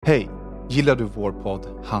Hej! Gillar du vår podd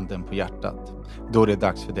Handen på hjärtat? Då är det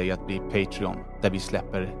dags för dig att bli Patreon, där vi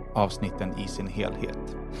släpper avsnitten i sin helhet.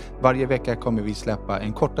 Varje vecka kommer vi släppa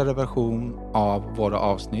en kortare version av våra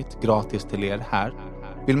avsnitt gratis till er här.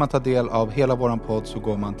 Vill man ta del av hela våran podd så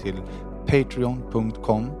går man till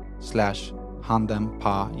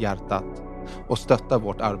patreon.com/handenpahjärtat och stöttar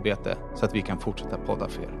vårt arbete så att vi kan fortsätta podda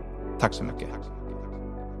för er. Tack så mycket!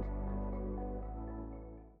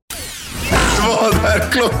 Vad är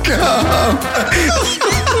klockan?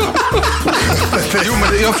 Jo,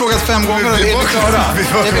 men jag har frågat 5 gånger och är vi klara? Är vi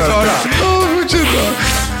klara?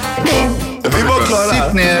 Vi var klara.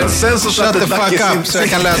 Sitt ner, Sen så shut the fuck up så jag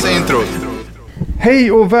kan läsa introt.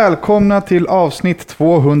 Hej och välkomna till avsnitt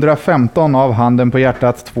 215 av Handen på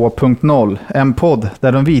hjärtat 2.0. En podd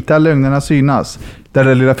där de vita lögnerna synas. Där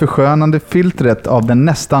det lilla förskönande filtret av den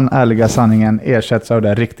nästan ärliga sanningen ersätts av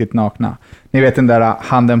det riktigt nakna. Ni vet den där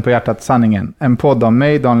Handen på hjärtat sanningen. En podd av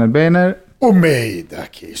mig, Daniel Beiner. Och mig,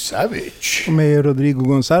 Daki Savage. Och mig, Rodrigo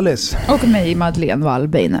González. Och mig, Madeleine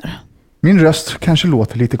Wallbeiner. Min röst kanske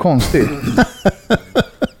låter lite konstig.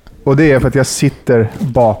 Och det är för att jag sitter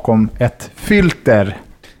bakom ett filter.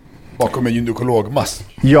 Bakom en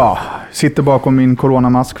gynekologmask. Ja, sitter bakom min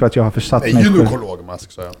coronamask för att jag har försatt mig själv.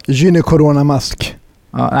 Gynekologmask, sa jag. Gynekoronamask.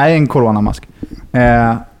 Ja, nej, en coronamask.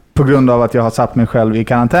 På grund av att jag har satt mig själv i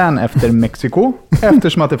karantän efter Mexiko.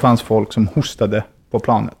 Eftersom att det fanns folk som hostade på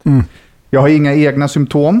planet. Mm. Jag har inga egna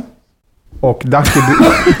symptom. Och Daki...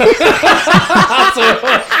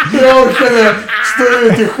 Jag orkade stå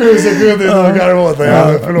ut i 7 sekunder innan jag garvade åt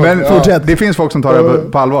mig. Men fortsätt, det finns folk som tar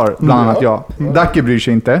det på allvar. Bland annat jag. Daki bryr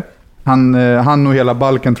sig inte. Han och hela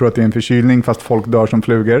Balkan tror att det är en förkylning fast folk dör som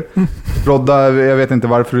flugor. Rodda, jag vet inte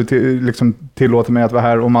varför du liksom tillåter mig att vara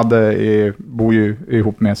här, och Madde bor ju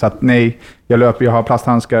ihop med. Så att nej, jag har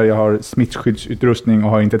plasthandskar, jag har smittskyddsutrustning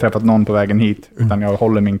och har inte träffat någon på vägen hit, utan jag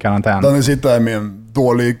håller min karantän. Danne sitter här med en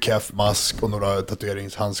dålig keffmask och några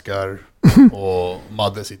tatueringshandskar. Och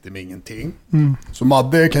Madde sitter med ingenting. Så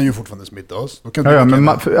Madde kan ju fortfarande smitta oss. Då kan men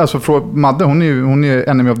Madde, hon är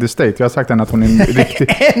enemy of the state. Jag har sagt henne att hon är en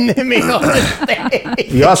riktig... Enemy of the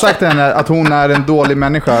state! Jag har sagt henne att hon är en dålig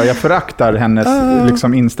människa. Jag föraktar hennes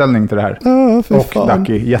liksom, inställning till det här. Och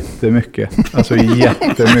Daki, jättemycket. Alltså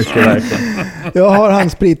jättemycket verkligen. Jag har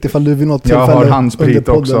handsprit ifall du vill något tillfälle. Jag har handsprit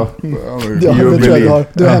också. Ja, det tror jag du har.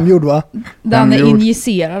 Du är hemgjord, va? Den är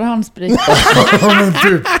injicerad handsprit. Men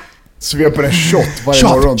typ sveper en shot varje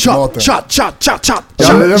morgon till maten. Shot.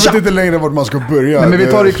 Jag vet inte längre vart man ska börja. Nej, men vi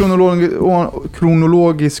tar det i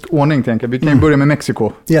kronologisk ordning, tänker jag. Vi kan ju börja med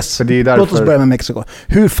Mexiko. Yes, för det är därför... låt oss börja med Mexiko.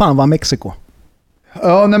 Hur fan var Mexiko?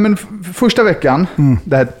 Ja, nej, men första veckan,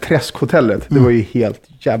 det här träskhotellet, det var ju helt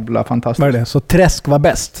jävla fantastiskt. Var det? Så träsk var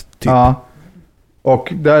bäst, typ? Ja.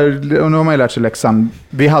 Och nu har man ju lärt sig läxan.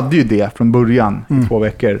 Vi hade ju det från början i 2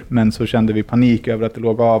 veckor. Men så kände vi panik över att det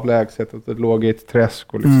låg avlägset, att det låg i ett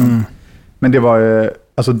träsk. Och liksom. Men det var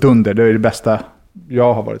alltså dunder. Det är det bästa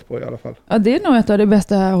jag har varit på i alla fall. Ja, det är nog ett av de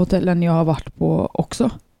bästa hotellen jag har varit på också.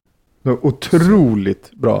 Det var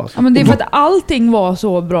otroligt bra. Alltså. Ja, men det är för att allting var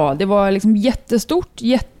så bra. Det var liksom jättestort,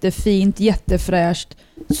 jättefint, jättefräscht,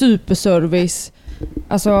 superservice.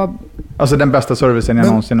 Alltså den bästa servicen jag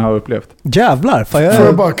någonsin har upplevt. Jävlar. Får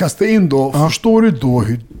jag bara kasta in då? Ja. Förstår du då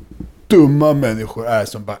hur dumma människor är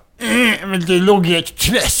som bara men det låg i ett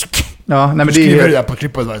träsk. Ja, nej, men det skriver det på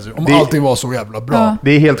TripAdvisor. Om allting var så jävla bra. Ja.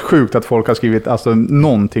 Det är helt sjukt att folk har skrivit alltså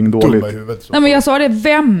någonting dåligt. Dumma i huvudet. Nej, men jag sa det,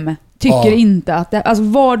 vem tycker inte att det, alltså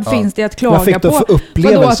vad finns det att klaga på?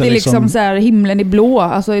 Vadå att det är liksom så här, himlen är blå,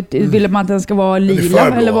 alltså ville man att den ska vara lila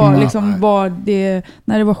eller var liksom var det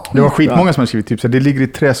när det var skit. Det var skitmånga som har skrivit typ så det ligger i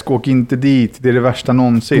träsk, åk inte dit, det är det värsta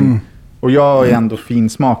någonsin. Och jag är ändå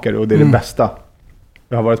finsmakare och det är det bästa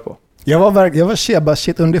jag har varit på. Jag var sheba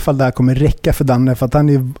shit under ifall det här kommer räcka för Danne, för att han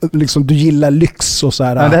är liksom, du gillar lyx och så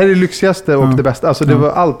här. Ja, det här är det lyxigaste och det bästa. Alltså det var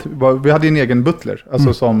allt. Vi hade en egen butler,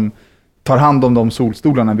 alltså som tar hand om de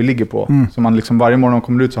solstolarna vi ligger på. Så man liksom varje morgon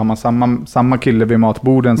kommer ut så har man samma kille vid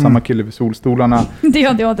matborden, samma kille vid solstolarna. Det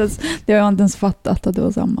har jag inte ens fattat att det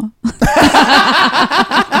var samma.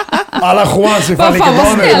 Alla chans ifall vad fan vad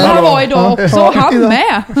snäll han var idag också, han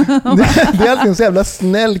med. Det är alltid en så jävla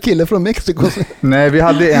snäll kille från Mexiko. Nej, vi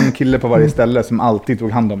hade en kille på varje ställe som alltid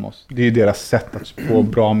tog hand om oss. Det är ju deras sätt att få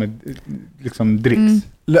bra med liksom dricks.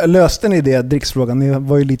 Löste ni det, dricksfrågan? Ni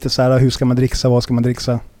var ju lite så här, hur ska man dricksa, vad ska man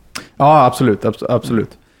dricksa? Ja,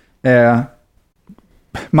 absolut.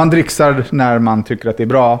 Man dricksar när man tycker att det är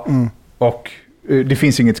bra. Och det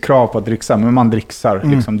finns inget krav på att dricksa, men man dricksar.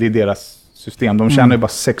 Liksom, det är deras system. De tjänar ju bara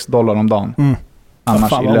 $6 om dagen.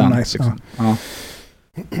 Annars i lön. Nice, liksom. Ja.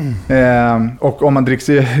 Och om man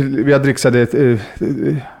dricksar... Vi har dricksat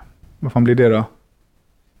vad fan blir det då?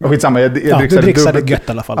 Skitsamma, jag dricksade gött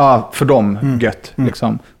i alla fall. Ja, för dem gött.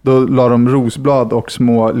 Liksom. Då la de rosblad och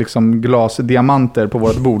små liksom, glasdiamanter på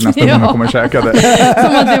vårt bord nästa gång jag kommer och käkade.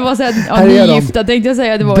 Som att det var såhär, nygifta tänkte jag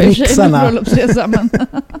säga. Det var ju bröllopsresa. Men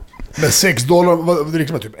 $6, det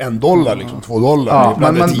dricker man typ $1, liksom, $2. Ja,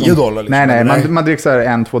 man, $10. Liksom. Nej, man dricker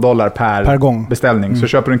 $1-2 per gång beställning. Så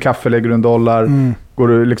köper du en kaffe, lägger du $1. Går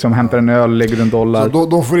du liksom hämtar en öl, lägger du $1. Så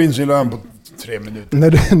de får in sin lön på 3 minuter.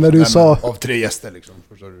 När du sa... Av 3 gäster liksom.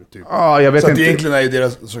 Förstår du, typ. Jag vet så inte. Att egentligen är ju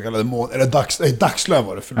deras så kallade dagslön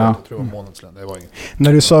var det. Förlåt, jag tror det var månadslön. Det var inget.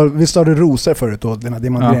 När du sa, visst sa du rosor förut då, dina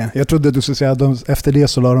diamantgrejer? Jag trodde att du skulle säga att efter det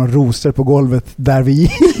så la de rosor på golvet där vi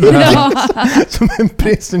gick. Som en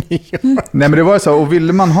presentering. Nej, men det var så, och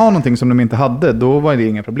ville man ha någonting som de inte hade, då var det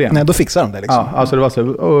inga problem. Nej, då fixar de det liksom. Ja, alltså det var så,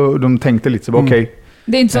 och de tänkte lite så, okej.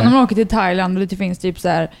 Det är inte så när man åker till Thailand och det finns typ så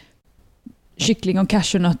här kyckling och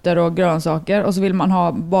cashewnötter och grönsaker och så vill man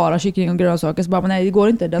ha bara kyckling och grönsaker så bara, nej det går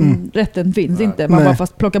inte, den rätten finns inte. Man bara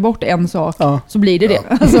fast plocka bort en sak så blir det det.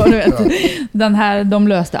 Alltså, du vet, den här, de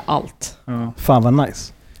löste allt. Fan vad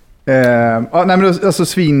nice. Nej, men alltså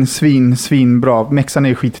svin bra. Mexarna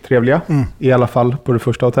är skittrevliga i alla fall på det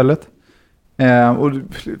första hotellet. Och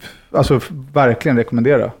alltså verkligen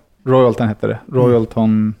rekommendera. Royalton hette det.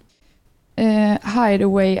 Royalton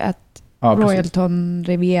Hideaway at Royalton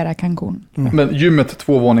Riviera Cancun. Men gymmet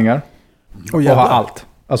 2 våningar. Och har allt.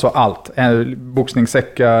 Alltså allt.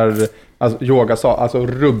 Boxningssäckar, alltså yogasal, alltså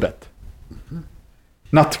rubbet.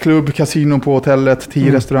 Nattklubb, kasino på hotellet,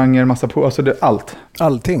 10 restauranger, massa på, alltså det allt.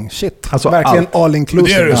 Allting, shit. Alltså verkligen allt. All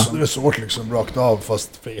inclusive. Det är resort liksom rakt av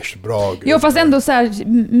fast fräsch, bra. Jo, fast ändå så här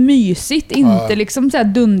mysigt, inte liksom så här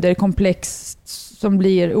dunderkomplex som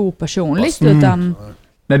blir opersonligt utan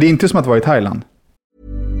Nej, det är inte som att vara i Thailand.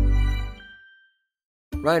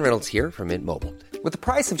 Ryan Reynolds here from Mint Mobile. With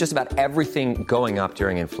the price of just about everything going up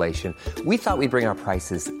during inflation, we thought we'd bring our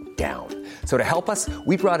prices down. So to help us,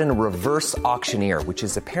 we brought in a reverse auctioneer, which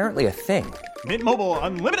is apparently a thing. Mint Mobile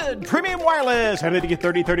Unlimited Premium Wireless. How to get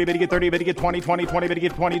 30, 30, how to get 30, how to get 20, 20, 20, how to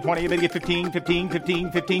get 20, 20, how to get 15, 15,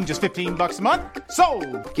 15, 15, just $15 a month?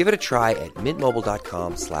 Sold! Give it a try at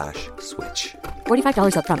mintmobile.com/switch.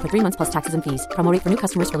 $45 up front for 3 months plus taxes and fees. Promo rate for new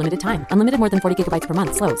customers for limited time. Unlimited more than 40 gigabytes per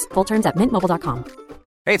month. Slows full terms at mintmobile.com.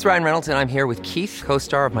 Hey, it's Ryan Reynolds, and I'm here with Keith,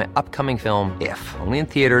 co-star of my upcoming film, If, only in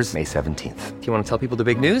theaters May 17th. Do you want to tell people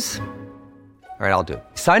the big news? All right, I'll do it.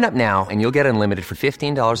 Sign up now and you'll get unlimited for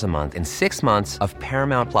 $15 a month and 6 months of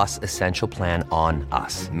Paramount Plus Essential Plan on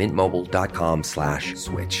us.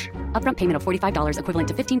 mintmobile.com/switch. Upfront payment of $45 equivalent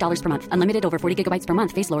to $15 per month. Unlimited over 40 gigabytes per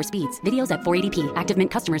month. Face lower speeds. Videos at 480p. Active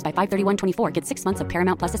Mint customers by 531.24 get 6 months of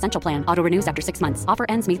Paramount Plus Essential Plan. Auto renews after 6 months. Offer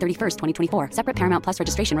ends May 31st, 2024. Separate Paramount Plus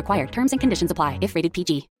registration required. Terms and conditions apply if rated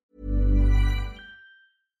PG.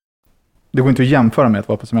 Det går inte att jämföra med att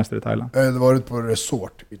vara på semester i Thailand. Jag har varit på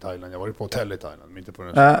resort i Thailand. Jag har varit på hotell i Thailand, men inte på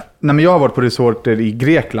resort. Nej, men jag har varit på resorter i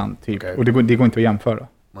Grekland typ. Okay. Och det går inte att jämföra.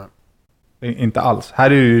 Nej. Inte alls. Här är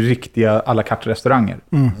det ju riktiga à la carte restauranger.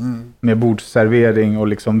 Med bordsservering och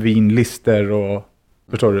liksom vinlister och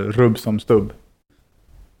förstår du, rubb som stubb.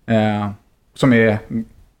 Som är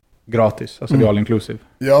gratis. Alltså det är all inclusive.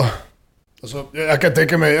 Ja. Alltså, jag kan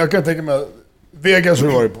tänka mig Vegas har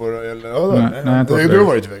du varit på, eller? Nej, du har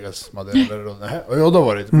varit i Vegas, Madde, eller? Nej, jag har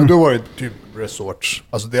varit. Men du har varit typ resorts.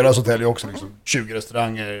 Alltså deras hotell är också liksom 20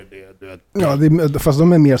 restauranger. Ja, fast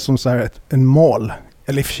de är mer som så här en mall.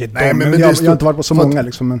 Eller i och för sig, men jag har inte varit på så många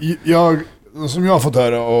liksom. Men... Som jag har fått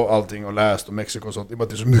höra och allting och läst om Mexiko och sånt, det är bara att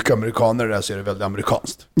det är så mycket amerikaner där, så är det väldigt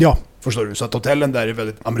amerikanskt. Ja. Förstår du? Så att hotellen där är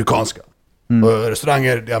väldigt amerikanska. Och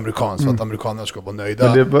restauranger, det är amerikanskt, så att amerikanerna ska vara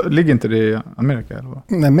nöjda. Men ligger inte det i Amerika eller vad?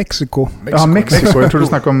 Nej, Mexiko. Ja, Mexiko. Jag tror du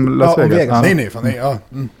snackade om Las Vegas. Nej, fan nej. Ja.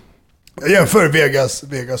 Jag jämför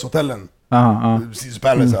Vegas-hotellen.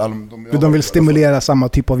 De vill stimulera samma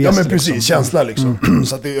typ av gäster. Ja, men precis. Liksom. Känsla liksom.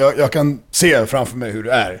 Så att jag kan se framför mig hur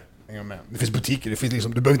det är. Det finns butiker, det finns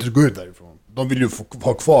liksom, du behöver inte gå ut därifrån. De vill ju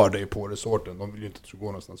ha kvar dig på resorten. De vill ju inte att du gå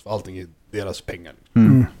någonstans, för allting är deras pengar.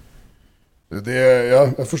 Liksom.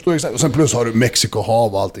 Jag förstår exakt. Och sen plus har du Mexiko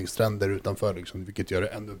hav och allting, stränder utanför liksom, vilket gör det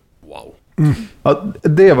ändå wow. Ja,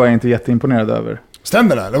 det var jag inte jätteimponerad över.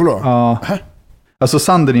 Stränderna, eller vadå? Ja. Alltså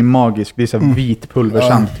sanden är magisk. Det är så vit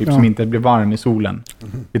pulversand typ som inte blir varm i solen.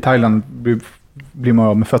 I Thailand blir man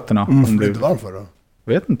av med fötterna. Det är inte varmt för då?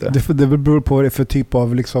 Jag vet inte. Det beror på det för typ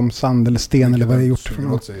av liksom sand eller sten eller vad det är gjort.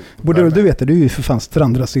 Borde du veta, du är ju för fan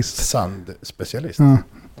strandrasist. Sandspecialist. Nej,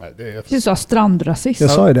 du sa strandrasist.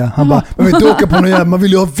 Jag sa ju det. Han bara, man vill inte åka på någon jävla, man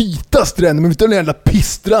vill ju ha vita stränder, man vill inte ha någon jävla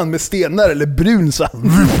pistrand med stenar eller brun sand.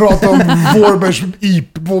 Vi pratar om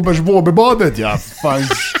Vårbergsvårberbadet, ja. Fan.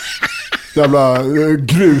 jävla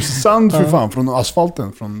grussand för fan från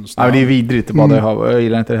asfalten. Från ja, det är vidrigt att bada i hav. Jag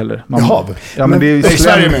gillar inte det heller. I hav? Ja, men det är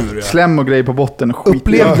Sverige menar du? Slem och grej på botten.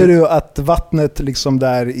 Upplevde du att vattnet liksom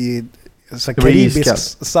där i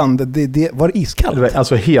karibisk sand, det var iskallt? Det var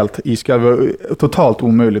alltså helt iskallt. Det var totalt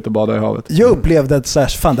omöjligt att bada i havet. Jag upplevde att så här,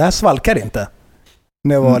 fan, det här svalkar inte.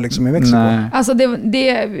 När jag var liksom i Mexiko. Nej. Alltså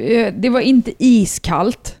det var inte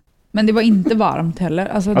iskallt, men det var inte varmt heller.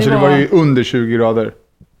 Alltså det var ju under 20 grader.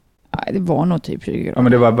 Nej, det var nog typ 20 grader. Ja,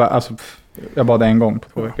 men det var alltså, jag badade en gång på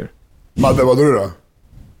 2 veckor. Madde, vad du då?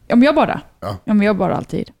 Ja, men jag badade. Ja. Ja, men jag badade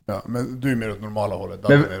alltid. Ja, men du är mer åt normala hållet.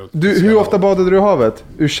 Men, hur ofta badade du i havet?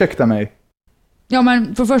 Ursäkta mig. Ja,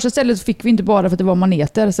 men för första stället så fick vi inte bada för att det var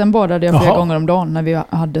maneter. Sen badade jag flera gånger om dagen när vi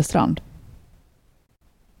hade strand.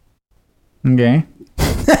 Okej. Okay.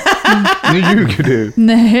 Nu ljuger du.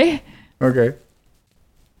 Nej. Okej. Okay.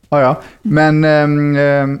 Ja.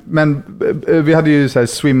 Men vi hade ju så här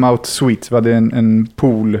swim out suite. Vi hade en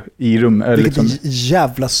pool i rum. Vilket liksom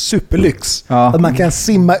jävla superlyx. Ja. Att man kan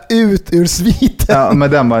simma ut ur sviten. Ja,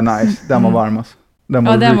 men den var nice. Den var varm alltså. Den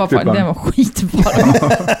var skitvarm.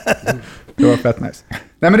 Det var fett nice.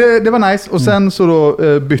 Nej, men det var nice. Och sen så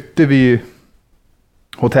då bytte vi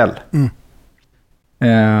hotell.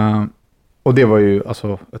 Och det var ju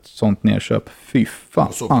alltså ett sånt nedköp. Fy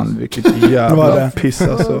fan, vilket jävla piss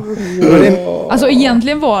alltså. Alltså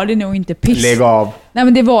egentligen var det nog inte piss. Lägg av. Nej,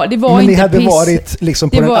 men det var men inte piss. Ni hade varit liksom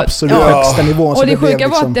på den absolut högsta nivån. Och det sjuka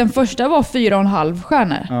var att den första var 4,5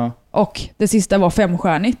 stjärnor. Ja. Och det sista var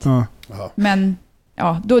 5-stjärnigt. Ja. Men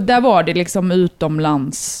ja, där var det liksom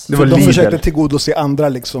utomlands. Det var de försökte tillgodose andra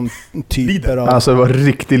liksom typer av... Alltså det var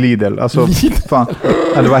riktig Lidl. Alltså fan.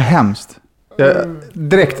 Ja, det var hemskt.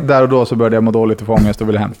 Direkt där och då så började jag må dåligt och få ångest och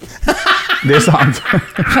ville hem. Det är sant.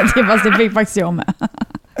 Det fick faktiskt jag med.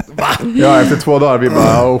 Ja, efter 2 dagar vi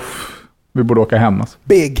bara, vi borde åka hem alltså.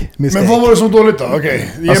 Big mistake. Men vad var det som dåligt då?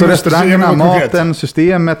 Okej. Alltså restaurangerna, maten,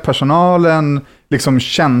 systemet, personalen, liksom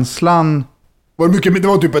känslan. Var det mycket, det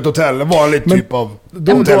var typ ett hotell, vanligt typ av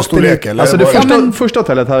hotellstorlek eller? Alltså första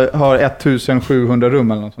hotellet har 1700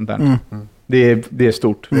 rum eller något sånt där. Det är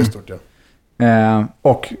stort. Det är stort, ja.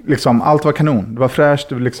 Och liksom allt var kanon. Det var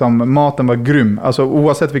fräscht, liksom, maten var grym. Alltså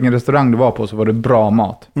oavsett vilken restaurang du var på så var det bra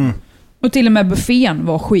mat. Och till och med buffén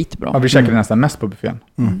var skitbra. Ja, vi käkade nästan mest på buffén.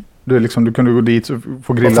 Du kunde gå dit och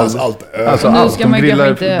få grilla. Allt. Alltså allt. De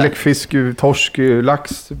grillar bläckfisk, torsk,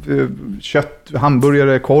 lax, kött,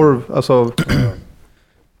 hamburgare, korv. Alltså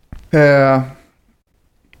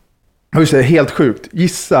helt sjukt.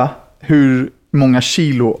 Gissa hur många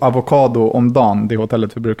kilo avokado om dagen det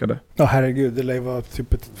hotellet förbrukade. Ja, herregud, det var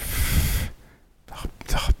typ ett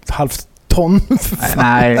halvt ton.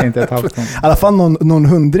 Nej, inte ett halvt ton. I alla fall någon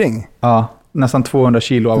 100. Ja, nästan 200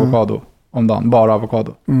 kilo avokado om dagen, bara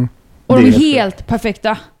avokado. Och de är helt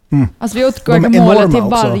perfekta. Alltså vi åt guacamole till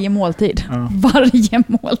varje måltid. Varje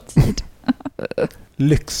måltid.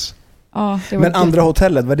 Lyx. Ja, men andra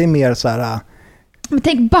hotellet, var det mer så här... Men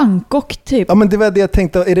tänk Bangkok typ. Ja, men det var det jag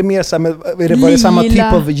tänkte. Är det mer så här, var det samma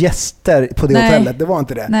typ av gäster på det hotellet? Det var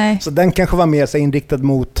inte det. Nej. Så den kanske var mer så inriktad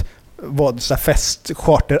mot så fest,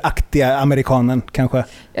 charteraktiga amerikanen kanske.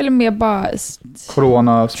 Eller mer bara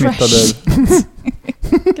corona smittade.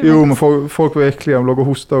 Jo, men folk var äckliga, de låg och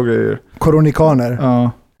hostade och grejer. Koronikaner.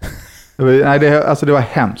 Ja. Det var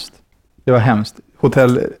hemskt. Det var hemskt.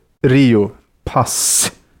 Hotell Rio,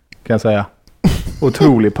 pass kan jag säga.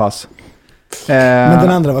 Otrolig pass. Men den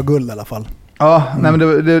andra var guld i alla fall. Ja, nej, men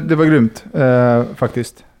det var grymt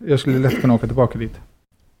faktiskt. Jag skulle lätt kunna åka tillbaka dit.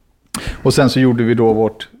 Och sen så gjorde vi då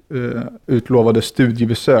vårt utlovade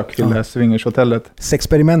studiebesök till det här swingershotellet.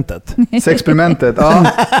 Sexperimentet, ja.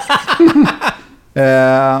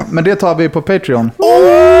 Men det tar vi på Patreon.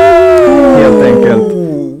 Helt enkelt.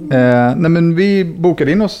 Nej, men vi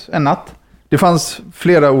bokade in oss en natt. Det fanns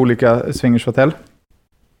flera olika swingershotell.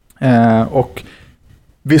 Och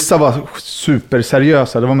vissa var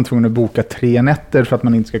superseriösa. Då var man tvungen att boka 3 nätter för att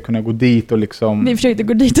man inte ska kunna gå dit och liksom... Vi försökte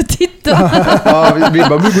gå dit och titta. Ja, vi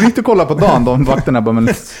går dit och kolla på dagen. De vakterna bara, men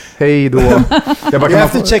hej då. Jag bara,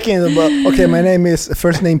 have to check in. Okay, my name is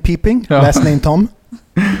first name Peeping, last name Tom.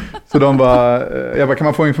 Så de bara, kan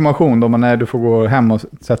man få information? De bara, nej, du får gå hem och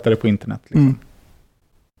sätta det på internet. Liksom.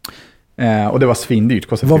 Och det var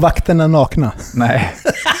svindyrt. Var vakterna nakna? Nej.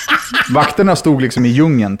 Vakterna stod liksom i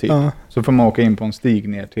djungeln typ. Så får man åka in på en stig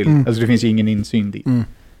ner till. Alltså det finns ju ingen insyn dit.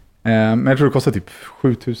 Men jag tror det kostar typ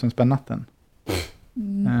 7000 spänn natten.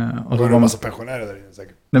 Och då var det en massa pensionärer där inne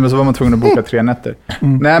säkert. Nej, men så var man tvungen att boka 3 nätter.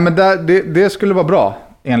 Nej, men det skulle vara bra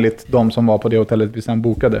enligt de som var på det hotellet vi sen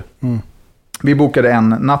bokade. Vi bokade en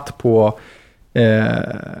natt på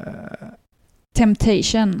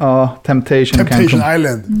Temptation. Ja, Temptation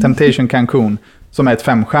Island. Temptation Cancun. Som är ett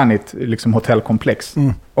 5-stjärnigt liksom, hotellkomplex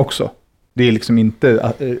också. Det är liksom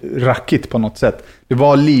inte rackigt på något sätt. Det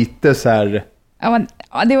var lite så här...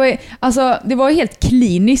 Det var helt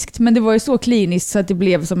kliniskt, men det var ju så kliniskt så att det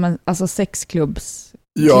blev som en sexklubbs.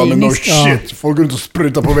 Ja, men no shit. Folk går runt och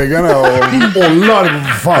sprutar på väggarna och ollar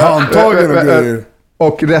handtagen och grejer.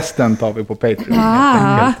 Och resten tar vi på Patreon.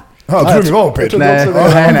 Jag tror vi var på Patreon. Nej.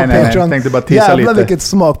 Jag tänkte bara tissa lite. Jävlar vilket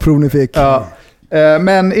smakprov ni fick. Ja.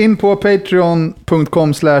 Men in på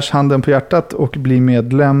patreon.com/handen på hjärtat och bli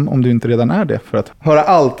medlem om du inte redan är det. För att höra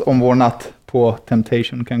allt om vår natt på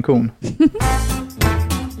Temptation Cancun.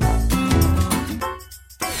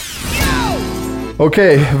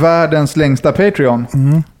 Okej, världens längsta Patreon.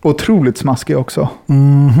 Otroligt smaskig också.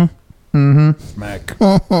 Smack.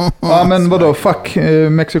 Ja, men vadå? Fuck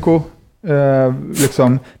Mexiko.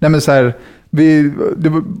 Liksom. Nej, men så här,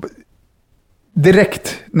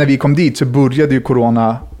 direkt när vi kom dit så började ju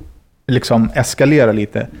corona liksom eskalera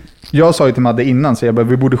lite. Jag sa ju till Madde innan, så jag bara,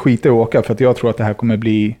 vi borde skita i att åka för att jag tror att det här kommer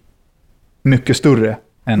bli mycket större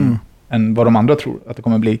än vad de andra tror att det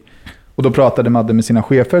kommer bli. Och då pratade Madde med sina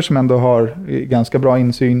chefer som ändå har ganska bra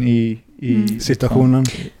insyn i situationen.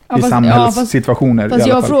 I samhällssituationer. Fast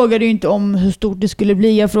jag frågade ju inte om hur stort det skulle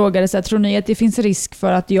bli. Jag frågade så här, tror ni att det finns risk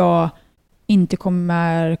för att jag inte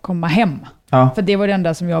kommer komma hem? Ja. För det var det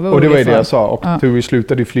enda som jag var orolig för. Och det var ju för. det jag sa. Och vi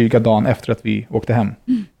slutade flyga dagen efter att vi åkte hem.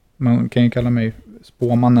 Man kan ju kalla mig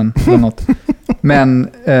spåmannen eller något. Men,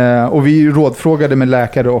 och vi rådfrågade med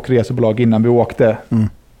läkare och resebolag innan vi åkte.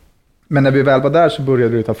 Men när vi väl var där så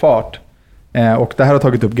började det ta fart. Och det här har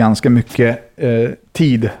tagit upp ganska mycket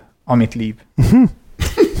tid av mitt liv.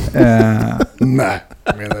 Nej,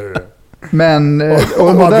 menar du det? Men,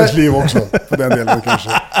 och Maddes liv också, för den delen kanske.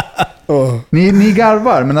 Ni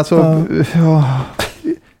garvar, men alltså...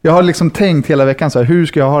 Jag har liksom tänkt hela veckan så här, hur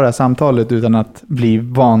ska jag ha det här samtalet utan att bli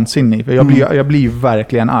vansinnig? För jag blir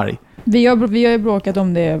verkligen arg. Vi har ju bråkat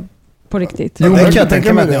om det på riktigt. Jo, det kan jag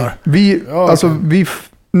tänka mig att ni har.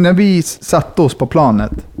 När vi satte oss på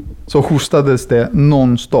planet så hostades det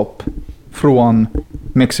nonstop från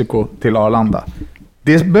Mexiko till Arlanda.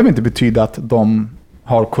 Det behöver inte betyda att de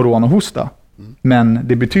har coronahosta. Men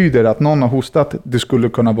det betyder att någon har hostat, det skulle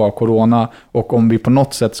kunna vara corona, och om vi på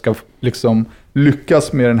något sätt ska liksom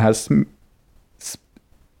lyckas med den här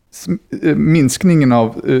minskningen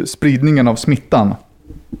av spridningen av smittan,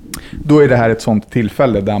 då är det här ett sånt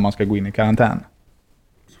tillfälle där man ska gå in i karantän.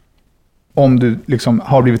 Om du liksom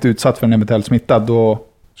har blivit utsatt för en eventuell smitta, då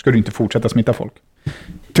ska du inte fortsätta smitta folk.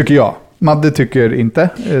 Tycker jag. Madde tycker inte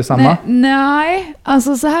samma. Nej,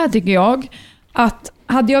 alltså så här tycker jag. Att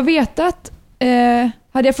hade jag vetat,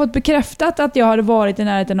 hade jag fått bekräftat att jag hade varit i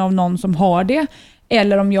närheten av någon som har det,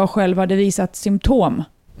 eller om jag själv hade visat symptom,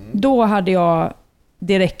 då hade jag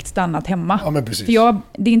direkt stannat hemma. Ja, men precis. För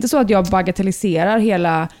det är inte så att jag bagatelliserar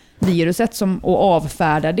hela viruset och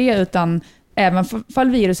avfärdar det, utan även fall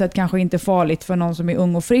viruset kanske inte är farligt för någon som är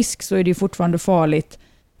ung och frisk, så är det fortfarande farligt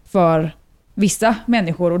för vissa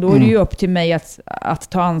människor, och då är det ju upp till mig att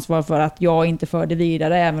ta ansvar för att jag inte för det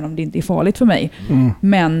vidare, även om det inte är farligt för mig.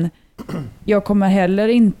 Men jag kommer heller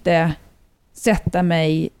inte sätta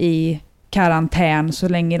mig i karantän så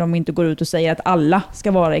länge de inte går ut och säger att alla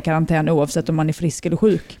ska vara i karantän oavsett om man är frisk eller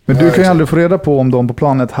sjuk. Men du kan ju aldrig få reda på om de på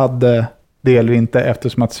planet hade det eller inte,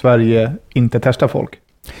 eftersom att Sverige inte testar folk.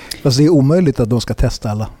 Fast det är omöjligt att de ska testa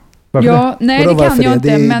alla. Varför det? Nej, det kan jag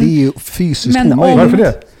inte. Det är ju fysiskt omöjligt. Varför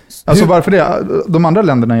det? Alltså varför det? De andra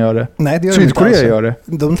länderna gör det. Nej, det gör Sydkorea inte gör det.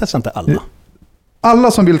 De testar inte alla.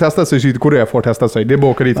 Alla som vill testa sig i Sydkorea får testa sig. Det är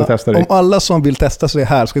bara åka dit och testa dig. Om alla som vill testa sig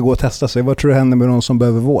här ska gå och testa sig, vad tror du händer med de som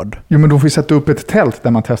behöver vård? Jo, men de får ju sätta upp ett tält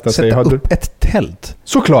där man testar sig. Sätta upp ett tält?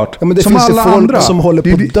 Såklart. Ja, men det som finns alla folk andra som håller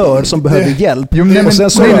på att dör, som behöver hjälp. Jo, men, och sen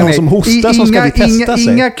så är det någon som hostar som ska testa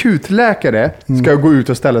sig. Inga akutläkare ska gå ut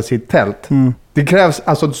och ställa sig i ett tält. Det krävs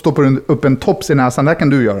alltså att du stoppar upp en tops i näsan. Det kan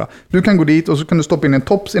du göra. Du kan gå dit och så kan du stoppa in en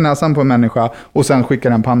tops i näsan på en människa och sen skicka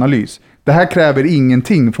den på analys. Det här kräver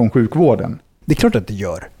ingenting från sjukvården. Det är klart att det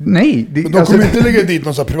gör. Nej. Men de kommer inte lägga dit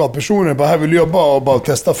några privatpersoner. Bara här vill jobba och bara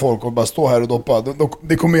testa folk och bara stå här och doppa.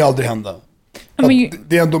 Det kommer ju aldrig hända.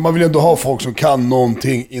 Det är ändå, man vill ändå ha folk som kan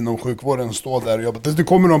någonting inom sjukvården, stå där och jobba. Det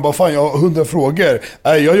kommer någon bara, fan jag har 100 frågor.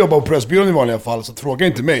 Nej, jag jobbar på Pressbyrån i vanliga fall, så fråga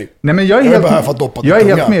inte mig. Nej, men jag är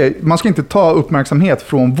helt med. Man ska inte ta uppmärksamhet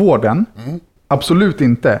från vården. Absolut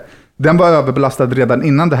inte. Den var överbelastad redan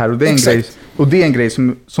innan det här, och det är en grej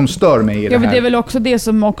som stör mig i det här. Det är väl också det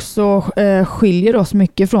som också skiljer oss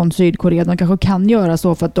mycket från Sydkorea. De kanske kan göra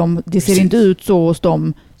så för att det ser inte ut så hos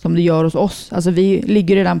dem som det gör hos oss. Alltså vi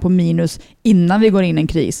ligger redan på minus innan vi går in i en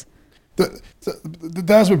kris. Det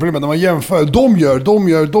där som är problemet när man jämför.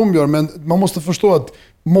 De gör, men man måste förstå att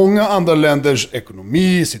många andra länders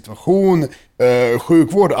ekonomi, situation,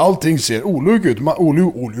 sjukvård, allting ser olika ut.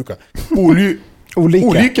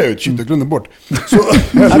 Olika ut, shit, jag glömde bort.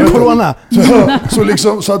 Corona.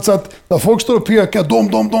 Så att när folk står och pekar,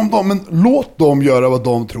 de, men låt dem göra vad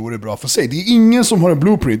de tror är bra för sig. Det är ingen som har en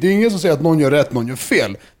blueprint, det är ingen som säger att någon gör rätt, någon gör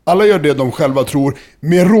fel. Alla gör det de själva tror,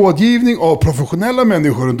 med rådgivning av professionella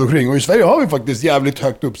människor runt omkring. Och i Sverige har vi faktiskt jävligt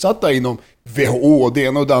högt uppsatta inom WHO och det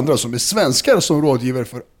ena och det andra som är svenskar som rådgivare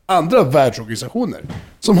för andra världsorganisationer.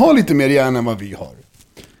 Som har lite mer hjärna än vad vi har.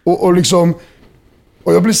 Och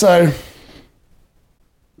jag blir så här...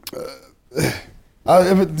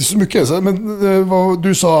 Jag vet inte så mycket, men vad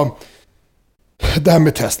du sa, det här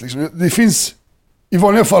med test liksom. Det finns, i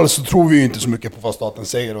vanliga fall så tror vi ju inte så mycket på vad staten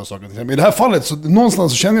säger och saker. Men i det här fallet så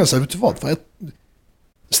någonstans så känner jag så här, vet du vad?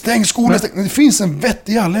 Stäng skolan, det finns en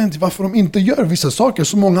vettig anledning till varför de inte gör vissa saker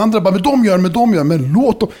som många andra bara, men de gör, men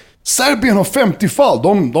låt dem. Serbien har 50 fall,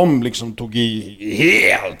 de liksom tog i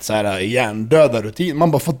helt så här hjärndöda rutin.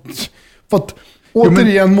 Man bara fått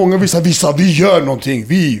återigen, många vissa, vi gör någonting,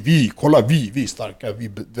 kolla, vi är starka,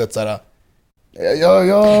 vi vet såhär.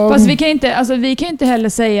 Fast vi kan inte heller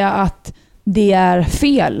säga att det är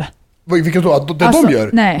fel. Vilket då? Att det de gör?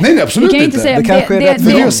 Nej, absolut inte. Säga, det kanske är rätt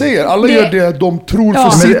för det jag säger. Alla gör det de tror för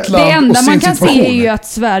sitt land. Det enda man kan se är ju att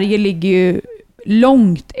Sverige ligger ju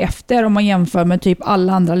långt efter om man jämför med typ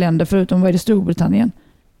alla andra länder förutom vad är det, Storbritannien.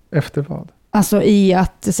 Efter vad? Alltså i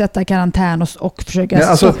att sätta karantän och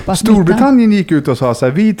försöka stoppa smittan. Storbritannien gick ut och sa så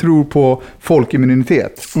här, vi tror på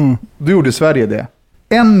folkimmunitet. Då gjorde Sverige det.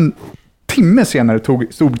 En timme senare tog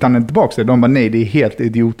Storbritannien tillbaka det. De bara, nej, det är helt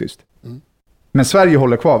idiotiskt. Men Sverige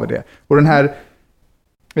håller kvar vid det. Och den här,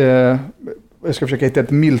 jag ska försöka hitta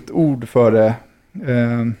ett milt ord för det,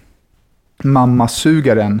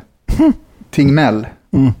 mammasugaren Tingmell,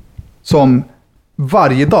 som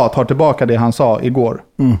varje dag tar tillbaka det han sa igår.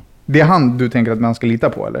 Det är han du tänker att man ska lita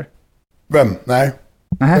på, eller? Vem? Nej,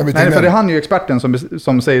 för det är han ju experten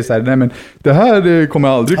som säger så här, nej men det här kommer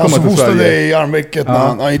aldrig komma till Sverige. Han som hostade i armvecket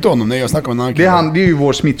inte honom, nej jag snackar med en annan. Det är ju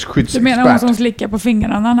vår smittskyddsexpert. Du menar hon som slickar på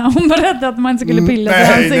fingrarna när hon berättade att man inte skulle pilla sig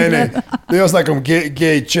ansiktet? Nej. Det jag snackar om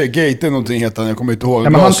Gate någonting heter han, jag kommer inte ihåg. Ja,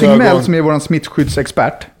 men han Tingmell som är vår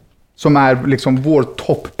smittskyddsexpert, som är liksom vår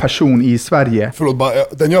toppperson i Sverige. Förlåt,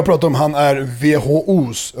 den jag pratar om, han är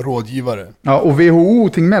WHOs rådgivare. Ja, och WHO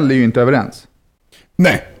och Tingmell är ju inte överens.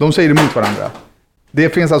 Nej. De säger emot varandra. Det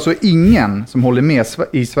finns alltså ingen som håller med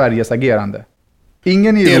i Sveriges agerande.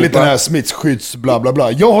 Ingen i Europa. Enligt den här smittskydds bla bla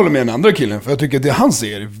bla. Jag håller med den andra killen, för jag tycker att det han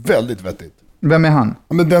säger är väldigt vettigt. Vem är han?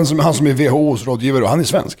 Men han som är WHOs rådgivare, och han är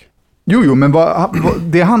svensk. Jo, men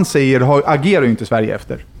det han säger agerar ju inte Sverige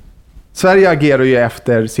efter. Sverige agerar ju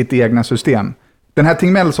efter sitt egna system. Den här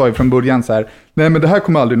Tingmell sa ju från början så här, nej men det här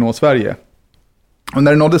kommer aldrig nå Sverige. Och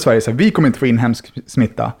när det nådde Sverige så här, vi kommer inte få inhemsk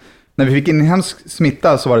smitta. När vi fick inhemsk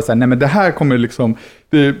smitta så var det så här, nej men det här kommer liksom,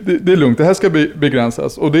 det är lugnt, det här ska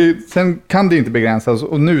begränsas. Och sen kan det inte begränsas.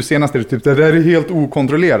 Och nu senast är det typ, det där är helt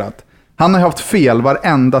okontrollerat. Han har haft fel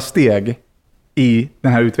varenda steg i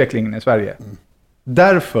den här utvecklingen i Sverige.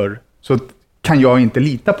 Därför så kan jag inte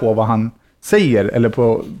lita på vad han säger eller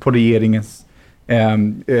på regeringens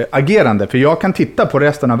agerande. För jag kan titta på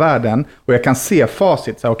resten av världen och jag kan se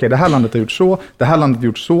facit. Så, okej, det här landet har gjort så, det här landet har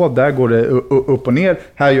gjort så, där går det upp och ner,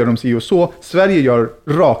 här gör de si och så. Sverige gör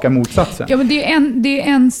raka motsatsen. Ja, men det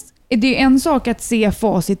är en sak att se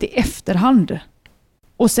facit i efterhand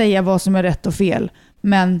och säga vad som är rätt och fel.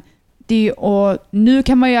 Men nu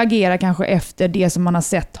kan man ju agera kanske efter det som man har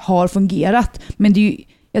sett har fungerat. Men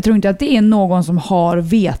jag tror inte att det är någon som har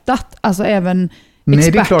vetat. Alltså även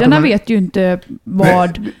experterna vet ju inte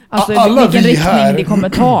vilken riktning det kommer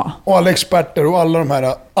ta. Och alla experter och alla de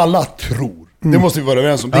här, alla tror. Det måste vi vara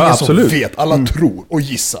överens om. Det är ingen som vet. Alla tror och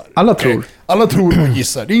gissar. Alla tror. Alla tror och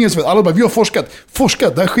gissar. Det är ingen som vet. Alla bara, vi har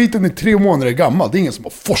forskat. Den här skiten är 3 månader gammal. Det är ingen som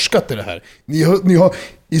har forskat i det här. Ni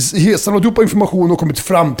har samlat upp information och kommit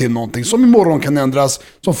fram till någonting som imorgon kan ändras.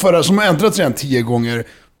 Som har ändrats redan 10 gånger.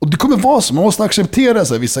 Och det kommer vara så. Man måste acceptera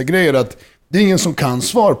så här, vissa grejer, att det är ingen som kan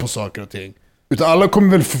svar på saker och ting. Utan alla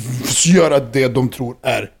kommer väl göra det de tror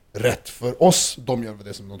är rätt för oss. De gör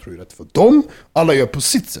det som de tror är rätt för dem. Alla gör på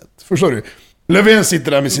sitt sätt. Förstår du? Löfven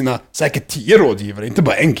sitter där med sina säkert 10 rådgivare. Inte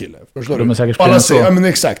bara en kille. Förstår de du? Alla säger, ja men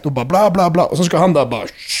exakt. Och bara bla bla bla. Och så ska han där bara,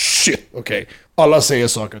 shit, okej. Alla säger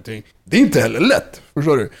saker och ting. Det är inte heller lätt.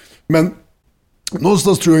 Förstår du? Men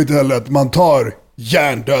någonstans tror jag inte heller att man tar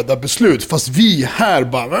hjärndöda beslut. Fast vi här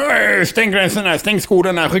bara, stäng gränserna, stäng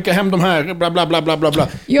skolorna, skicka hem de här, bla bla bla bla bla.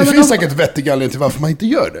 Ja, det finns säkert vettiga anledningar till varför man inte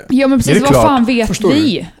gör det. Ja, men precis, vad fan vet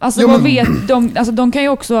vi? Alltså, vad vet de? Alltså, de kan ju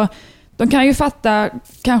också de kan ju fatta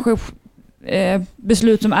kanske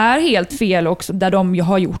beslut som är helt fel också, där de ju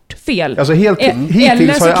har gjort fel. Alltså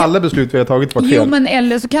hittills har ju alla beslut vi har tagit varit fel. Jo, men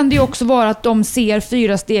eller så kan det ju också vara att de ser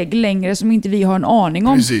 4 steg längre som inte vi har en aning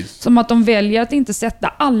om. Precis. Som att de väljer att inte sätta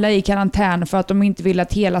alla i karantän för att de inte vill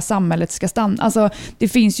att hela samhället ska stanna. Alltså, det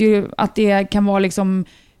finns ju att det kan vara liksom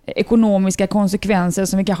ekonomiska konsekvenser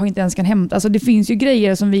som vi kanske inte ens kan hämta. Alltså, det finns ju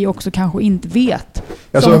grejer som vi också kanske inte vet.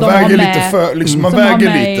 Alltså, man väger lite för, liksom, man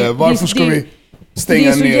väger lite. Varför ska vi stänga ner?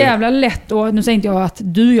 Det är så jävla lätt, och nu säger inte jag att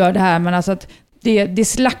du gör det här, men alltså att det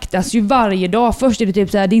slaktas ju varje dag. Först är det typ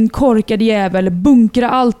så här: din korkade jävel, bunkra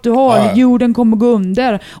allt du har, jorden kommer gå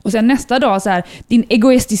under. Och sen nästa dag så här: din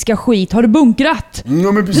egoistiska skit, har du bunkrat?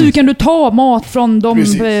 Hur kan du ta mat från de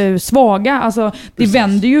svaga? Alltså, det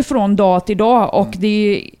vänder ju från dag till dag, och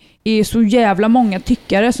det är så jävla många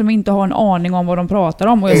tyckare som inte har en aning om vad de pratar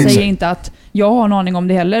om. Och jag säger inte att jag har en aning om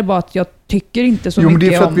det heller, bara att jag tycker inte så mycket om... Jo, men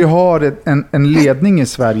det är för att vi har en ledning i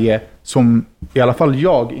Sverige som i alla fall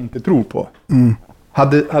jag inte tror på.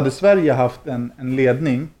 Hade Sverige haft en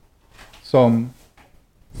ledning som...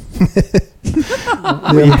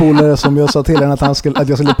 Det är en polare som jag sa till henne att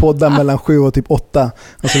jag skulle podda mellan 7 och typ 8.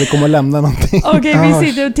 Alltså vi kommer lämna någonting. Okej, vi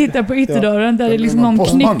sitter och tittar på ytterdörren där det liksom någon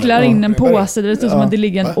knycklar in en påse där det ser ut som att det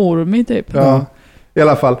ligger en orm i typ. Ja, i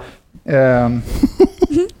alla fall.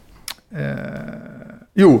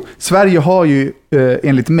 Jo, Sverige har ju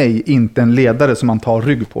enligt mig inte en ledare som man tar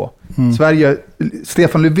rygg på.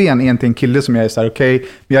 Stefan Löfven är inte en kille som jag är så här: okej,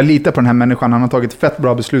 men jag litar på den här människan, han har tagit fett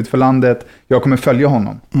bra beslut för landet, jag kommer följa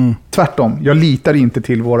honom. Tvärtom, jag litar inte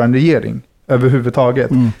till våran regering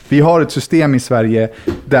överhuvudtaget. Vi har ett system i Sverige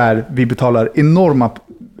där vi betalar enorma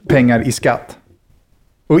pengar i skatt.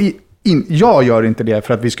 Och jag gör inte det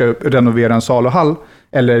för att vi ska renovera en saluhall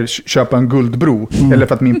eller köpa en guldbro, eller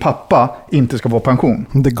för att min pappa inte ska få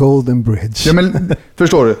pension. The Golden Bridge. Ja, men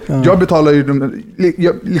förstår du? Jag betalar ju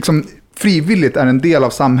liksom frivilligt, är en del av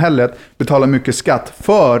samhället, betalar mycket skatt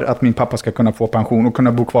för att min pappa ska kunna få pension och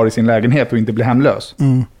kunna bo kvar i sin lägenhet och inte bli hemlös.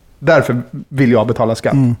 Därför vill jag betala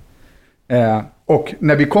skatt. Och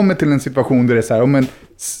när vi kommer till en situation där det är så här: men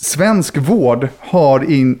svensk vård har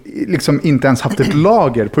liksom inte ens haft ett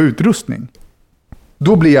lager på utrustning,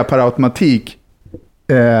 då blir jag per automatik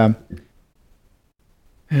jag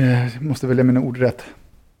måste välja mina ord rätt.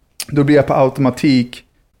 Då blir jag på automatik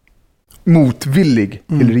motvillig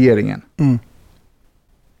till regeringen.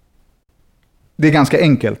 Det är ganska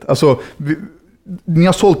enkelt. Alltså, ni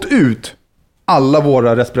har sålt ut alla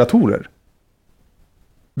våra respiratorer.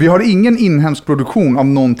 Vi har ingen inhemsk produktion av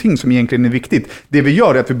någonting som egentligen är viktigt. Det vi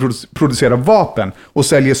gör är att vi producerar vapen och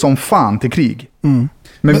säljer som fan till krig.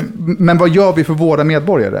 Men vad gör vi för våra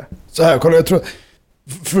medborgare? Så här, kolla, jag tror...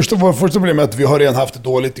 Första problemet är att vi har redan haft det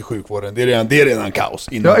dåligt i sjukvården. Det är redan kaos.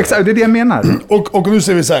 Ja, exakt. Det är det jag menar. Och nu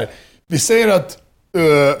säger vi så här. Vi säger att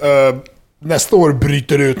nästa år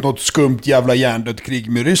bryter ut något skumt jävla hjärndött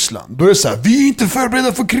krig med Ryssland. Då är det så här: vi är inte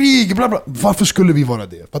förberedda för krig, bla bla. Varför skulle vi vara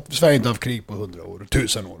det? För att Sverige inte har haft krig på 100 år,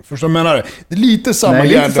 1000 år. Förstår du vad jag menar? Det är lite samma. Nej,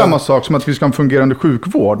 det är inte samma sak som att vi ska ha en fungerande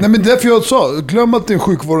sjukvård. Nej, men därför jag sa, glöm att hade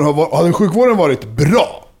sjukvården varit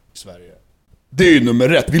bra i Sverige. Det är ju nummer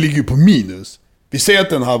 1. Vi ligger ju på minus. Vi säger att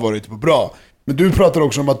den har varit bra. Men du pratar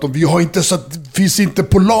också om att vi har inte finns inte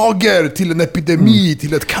på lager till en epidemi,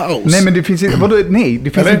 till ett kaos. Nej, men det finns inte, det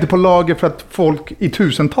finns inte på lager för att folk i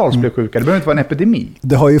tusentals blir sjuka. Det behöver inte vara en epidemi.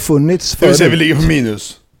 Det har ju funnits förut. Det vill säga vi ligger på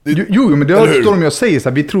minus. Jo, men det står de jag säger så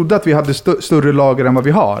här: vi trodde att vi hade större lager än vad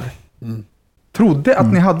vi har. Trodde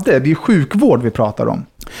att ni hade. Det är sjukvård vi pratar om.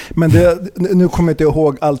 Men nu kommer jag inte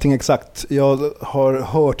ihåg allting exakt. Jag har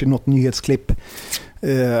hört i något nyhetsklipp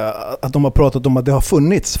att de har pratat om att det har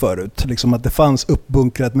funnits förut, liksom att det fanns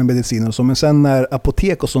uppbunkrat med mediciner och så, men sen när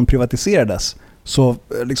apotek och sånt privatiserades så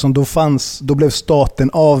liksom då blev staten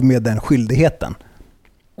av med den skyldigheten.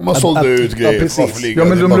 Och man sålde ut grejer. Ja,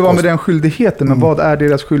 men de blev av med den skyldigheten, men vad är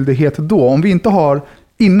deras skyldighet då? Om vi inte har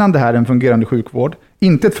innan det här en fungerande sjukvård,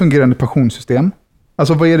 inte ett fungerande pensionssystem,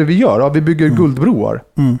 alltså vad är det vi gör? Ja, vi bygger guldbroar.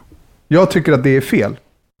 Jag tycker att det är fel.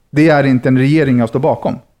 Det är inte en regering jag står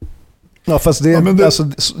bakom. Ja, fast alltså,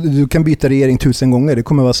 du kan byta regering 1000 gånger. Det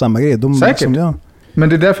kommer vara samma grej. Säkert. Men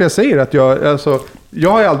det är därför jag säger att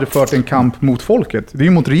jag har aldrig fört en kamp mot folket. Det är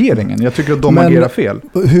ju mot regeringen. Jag tycker att de agerar fel.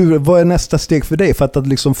 Vad är nästa steg för dig? För att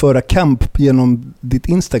liksom föra kamp genom ditt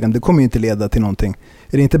Instagram, det kommer ju inte leda till någonting.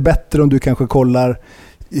 Är det inte bättre om du kanske kollar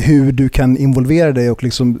hur du kan involvera dig och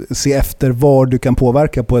liksom se efter var du kan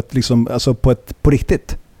påverka på ett, liksom, alltså på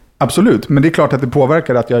riktigt? Absolut, men det är klart att det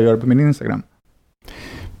påverkar att jag gör det på min Instagram.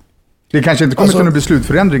 Det kanske inte kommer till några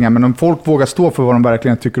beslutförändringar, men om folk vågar stå för vad de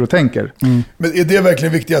verkligen tycker och tänker. Men är det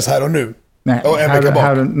verkligen viktigast här och nu? Nej,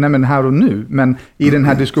 här och nu. Men i den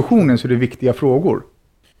här diskussionen så är det viktiga frågor.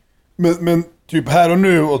 Men typ här och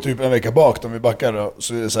nu och typ en vecka bak, om vi backar då,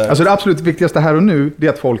 så är det så här. Alltså det absolut viktigaste här och nu, det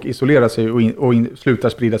är att folk isolerar sig och slutar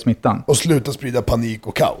sprida smittan. Och slutar sprida panik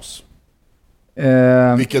och kaos.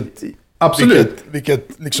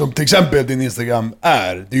 Vilket liksom till exempel din Instagram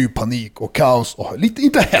det är ju panik och kaos och lite,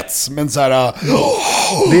 inte hets, men så här.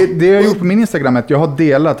 Det jag har gjort på min Instagram är att jag har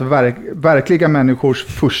delat verkliga människors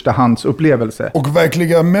förstahandsupplevelse. Och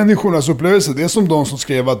verkliga människornas upplevelse, det är som de som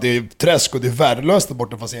skrev att det är träsk och det är värdelöst där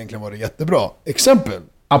borta, fast egentligen var det jättebra. Exempel.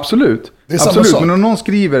 Absolut. Det är samma sak. Men om någon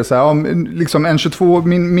skriver så här, liksom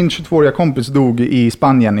min 22-åriga kompis dog i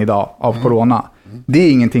Spanien idag av corona. Det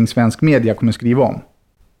är ingenting svensk media kommer skriva om.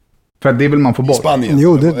 För det vill man få bort. Spanien.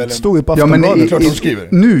 Jo, det stod ju på Aftonbladet. Klart de skriver.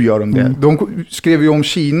 Nu gör de det. De skrev ju om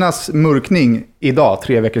Kinas mörkning idag,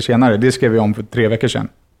 3 veckor senare. Det skrev vi om för 3 veckor sedan.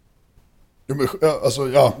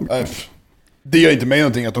 Det gör inte mig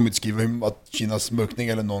någonting att de inte skriver att Kinas mörkning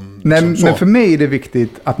eller någon... Nej, men för mig är det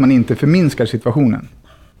viktigt att man inte förminskar situationen.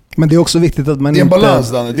 Men det är också viktigt att man inte... Det är en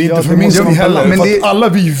balans, Danne. Det är inte förminskning heller. Men för att alla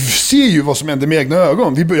vi ser ju vad som händer med egna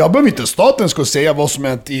ögon. Jag behöver inte staten ska säga vad som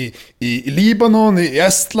hänt i Libanon, i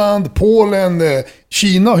Estland, Polen,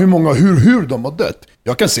 Kina, hur de har dött.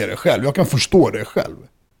 Jag kan se det själv, jag kan förstå det själv.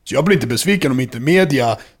 Så jag blir inte besviken om inte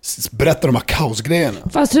media berättar de här kaosgrejerna.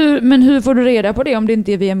 Fast hur får du reda på det om det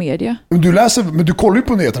inte är via media? Men du kollar ju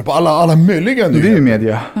på nyheterna, på alla möjliga nyheter. Det är ju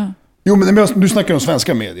media. Ja. Jo, men du snackar om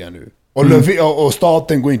svenska media nu. Och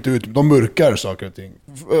staten går inte ut, de mörkar saker och ting.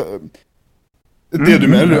 Det du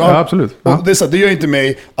menar? Ja, absolut. Ja. Och det gör inte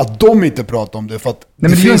mig att de inte pratar om det, för att det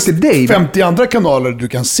finns inte 50 andra kanaler du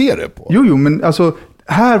kan se det på. Jo, men alltså,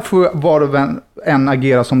 här får var och en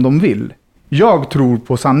agera som de vill. Jag tror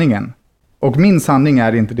på sanningen. Och min sanning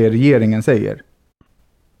är inte det regeringen säger.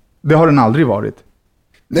 Det har den aldrig varit.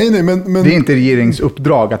 Nej, men... Det är inte regeringens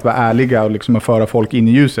uppdrag att vara ärliga och liksom att föra folk in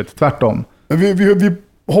i ljuset. Tvärtom. Men vi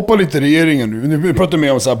hoppar lite regeringen nu. Vi pratar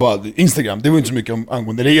mer om så här på Instagram. Det var inte så mycket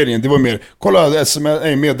angående regeringen. Det var mer, kolla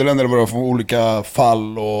meddelanden vad det var från olika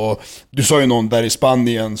fall. Och du sa ju någon där i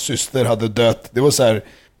Spanien, syster hade dött. Det var så här,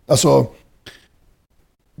 alltså...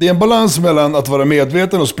 Det är en balans mellan att vara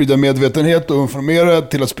medveten och sprida medvetenhet och informera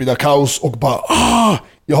till att sprida kaos och bara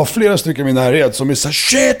jag har flera stycken i min närhet som är så här,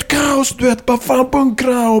 shit, kaos, du vet, bara fan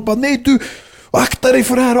bunkra och bara nej, du akta dig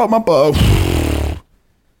för det här och man bara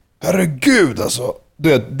herregud alltså, du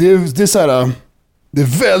vet, det är så här, det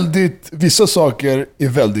är väldigt, vissa saker är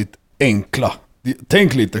väldigt enkla.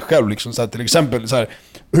 Tänk lite själv liksom så här, till exempel så här,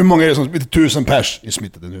 hur många är det som 1000 pers i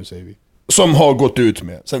smittade nu säger vi som har gått ut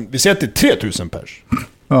med, sen vi säger att det är 3000 pers.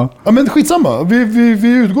 Ja, men skitsamma. Vi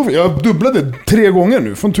utgår för. Jag dubblade 3 gånger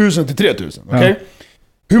nu. Från 1000 till 3000. Okej? Ja.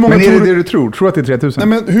 Hur många men är det du tror? Tror att det är 3000?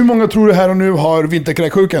 Nej, men hur många tror du här och nu har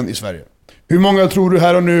vinterkräksjukan i Sverige? Hur många tror du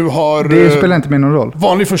här och nu har... Det spelar inte med någon roll.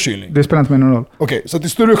 Vanlig förkylning? Det spelar inte med någon roll. Okej, så det är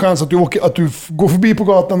större chans att du går förbi på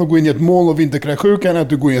gatan och går in i ett moln av vinterkräksjukan än att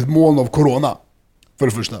du går in i ett moln av corona. För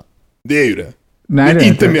det första. Det är ju det. Nej, det är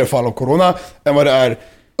inte mer fall av corona än vad det är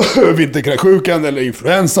vinterkräksjukan eller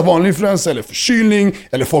influensa, vanlig influensa eller förkylning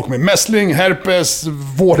eller folk med mässling, herpes,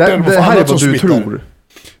 vårtor. Det här är vad du tror.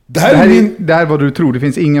 Det här är vad du tror. Det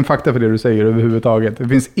finns ingen fakta för det du säger överhuvudtaget. Det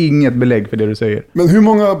finns inget belägg för det du säger. Men hur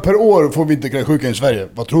många per år får vinterkräksjukan i Sverige?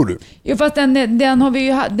 Vad tror du? Jo, fast den har vi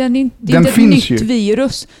ju, den är inte ett nytt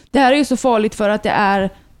virus. Det här är ju så farligt för att det är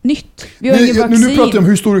nytt. Vi har ingen vaccin. Nu pratar jag om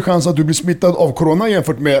hur stor är chans att du blir smittad av corona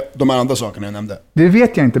jämfört med de här andra sakerna jag nämnde. Det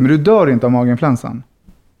vet jag inte, men du dör inte av maginfluensan.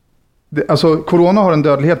 Alltså, corona har en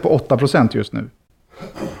dödlighet på 8% just nu.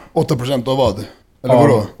 8% av vad? Eller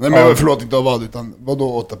vadå? Nej, men förlåt, inte av vad, utan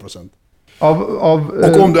vadå 8%?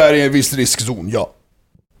 Och om du är i en viss riskzon, ja.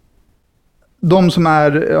 De som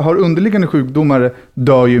har underliggande sjukdomar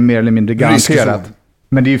dör ju mer eller mindre garanterat.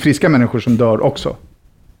 Men det är ju friska människor som dör också.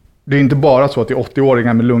 Det är inte bara så att det är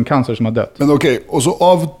 80-åringar med lungcancer som har dött. Men okej, och så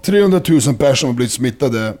av 300 000 personer som har blivit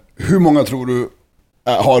smittade, hur många tror du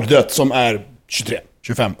har dött som är 23?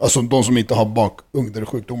 25, alltså de som inte har bakundre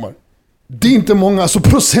sjukdomar. Det är inte många, alltså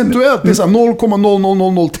procentuellt, det är så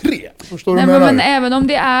 0,00003. Förstår du? Men även om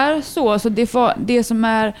det är så det som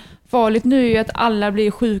är farligt nu är ju att alla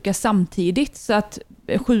blir sjuka samtidigt, så att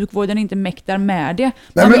sjukvården inte mäktar med det.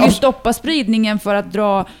 Man vill ju stoppa spridningen för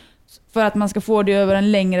att man ska få det över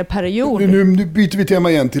en längre period. Nu byter vi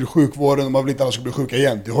tema igen till sjukvården och man vill inte alla ska bli sjuka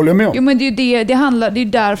igen. Det håller jag med om. Jo, men det är ju det handlar, det är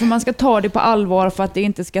därför man ska ta det på allvar, för att det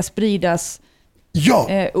inte ska spridas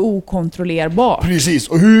okontrollerbart. Precis,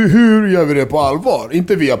 och hur gör vi det på allvar?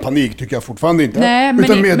 Inte via panik tycker jag fortfarande inte. Nej,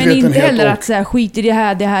 men inte heller att säga skit i det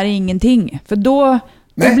här är ingenting. För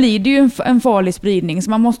då blir det ju en farlig spridning. Så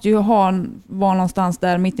man måste ju vara någonstans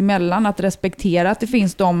där mitt emellan, att respektera att det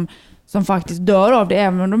finns de som faktiskt dör av det,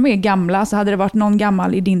 även om de är gamla. Så hade det varit någon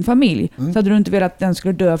gammal i din familj, så hade du inte velat att den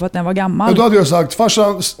skulle dö för att den var gammal. Men då hade jag sagt,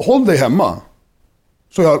 farsan, håll dig hemma.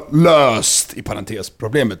 Så jag har löst, i parentes,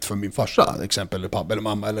 problemet för min farsa, exempel, eller pappa eller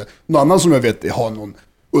mamma, eller någon annan som jag vet har någon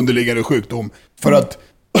underliggande sjukdom. För att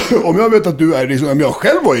om jag vet att du är i riskzonen, om jag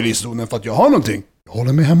själv var i riskzonen för att jag har någonting, jag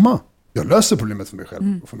håller mig hemma. Jag löser problemet för mig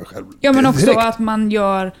själv. Och för mig själv. Ja, men också att man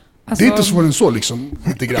gör... Alltså... Det är inte svårare än så, liksom,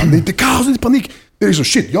 lite grann. Det är inte kaos, det är inte panik. Det är liksom,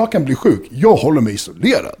 shit, jag kan bli sjuk. Jag håller mig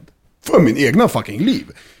isolerad. För min egna fucking liv.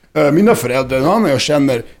 Mina föräldrar, en annan jag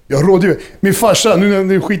känner, jag rådgiver. Min farsa, nu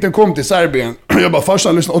när skiten kom till Serbien, jag bara,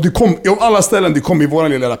 farsan, lyssna. Och det kom, av alla ställen, det kom i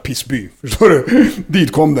våran lilla pissby. Förstår du?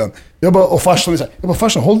 Dit kom den. Jag bara, och farsan,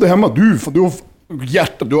 farsan, håll dig hemma. Du har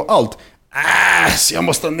hjärta, du har allt. Jag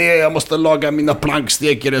måste ner, jag måste laga mina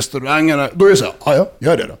plankstek i restaurangerna. Då är jag så här, ja,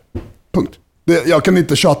 gör det då. Punkt. Jag kan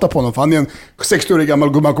inte tjata på honom, för han är en 60-årig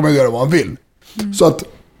gammal gumman, kommer att göra vad han vill. Så att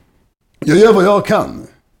jag gör vad jag kan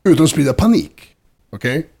utan att sprida panik.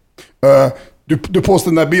 Okej? Du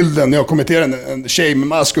postade den där bilden när jag kommenterade en tjej med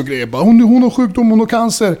mask och grejer. Bara, hon har sjukdom, hon har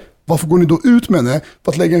cancer. Varför går ni då ut med henne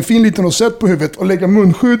för att lägga en fin liten rosett på huvudet och lägga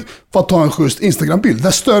munskydd för att ta en schysst Instagram-bild?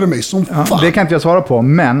 Det stör mig som fan. Det kan inte jag svara på,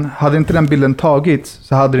 men hade inte den bilden tagits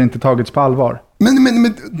så hade det inte tagits på allvar.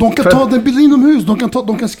 Men de kan ta den bilden inomhus,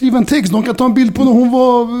 de kan skriva en text, de kan ta en bild på när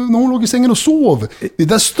hon låg i sängen och sov. Det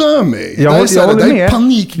där stör mig. Jag håller med.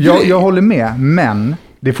 Panikgrej. Jag håller med, men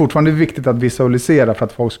det är fortfarande viktigt att visualisera för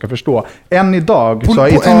att folk ska förstå. Än idag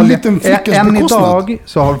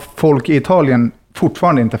så har folk i Italien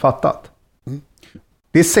fortfarande inte fattat.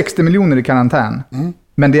 Det är 60 miljoner i karantän.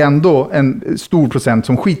 Men det är ändå en stor procent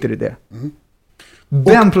som skiter i det.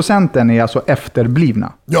 Den procenten är alltså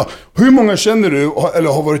efterblivna. Ja, hur många känner du eller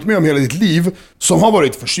har varit med om hela ditt liv som har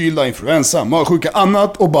varit förkylda, influensa, magsjuka,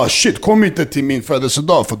 annat och bara shit, kom inte till min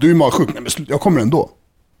födelsedag för du är magsjuk. Nej, men jag kommer ändå.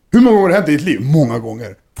 Hur många gånger har det hänt i ditt liv? Många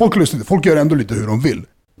gånger. Folk lyssnar inte, folk gör ändå lite hur de vill.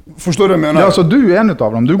 Förstår du vad jag menar? Ja, alltså du är en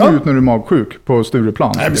utav dem. Du går ut när du är magsjuk på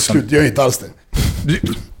Stureplan. Nej, men slut, jag är inte alls det.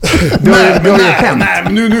 Nej,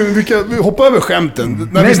 men nu vi hoppar över skämten.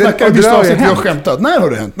 När vi snackar i vissa avsnitt, vi har skämtat. När har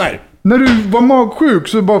det hänt? Nej. När du var magsjuk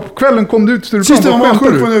så bara kvällen kom du ut Stureplan. Sist jag var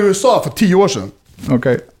magsjuk var i USA för 10 år sedan.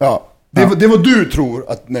 Okej. Ja. Det var du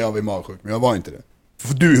tror att när jag var magsjuk, men jag var inte det.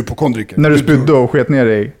 För du är hypokondriker. När du spydde och sket ner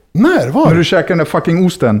dig. När du käkade den där fucking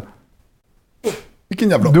osten. Vilken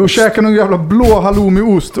jävla du käkade någon jävla blå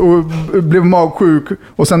halloumi-ost och blev magsjuk.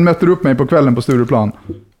 Och sen mötte du upp mig på kvällen på Stureplan.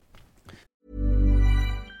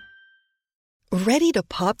 Ready to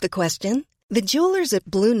pop the question? The jewelers at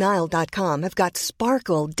BlueNile.com have got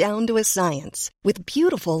sparkle down to a science with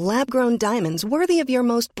beautiful lab-grown diamonds worthy of your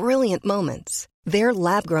most brilliant moments. Their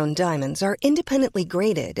lab-grown diamonds are independently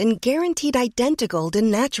graded and guaranteed identical to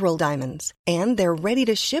natural diamonds, and they're ready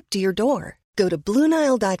to ship to your door. Go to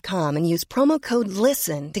BlueNile.com and use promo code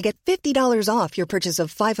LISTEN to get $50 off your purchase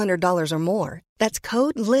of $500 or more. That's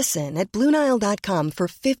code LISTEN at BlueNile.com for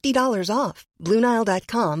 $50 off.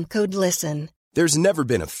 BlueNile.com, code LISTEN. There's never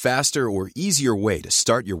been a faster or easier way to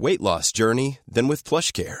start your weight loss journey than with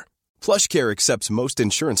PlushCare. PlushCare accepts most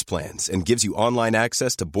insurance plans and gives you online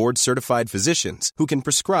access to board-certified physicians who can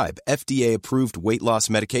prescribe FDA-approved weight loss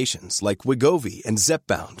medications like Wegovy and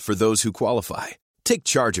Zepbound for those who qualify. Take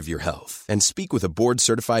charge of your health and speak with a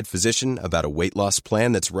board-certified physician about a weight loss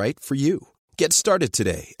plan that's right for you. Get started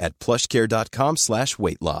today at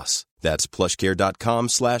plushcare.com/weightloss. That's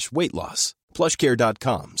plushcare.com/weightloss.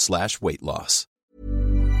 plushcare.com/weightloss.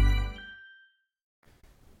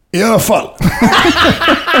 I alla fall.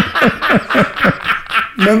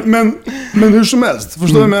 men hur som helst, förstår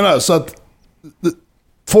du vad jag menar? Så att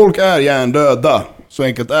folk är hjärndöda, så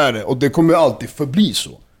enkelt är det. Och det kommer alltid förbli så.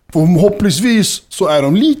 Förhoppningsvis så är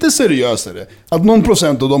de lite seriösare. Att någon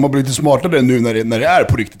procent av dem har blivit lite smartare nu när det är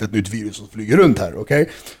på riktigt ett nytt virus som flyger runt här, okej?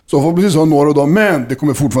 Så förhoppningsvis har några av dem, men det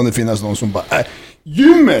kommer fortfarande finnas någon som bara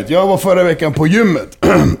gymmet! Jag var förra veckan på gymmet.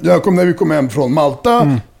 När vi kom hem från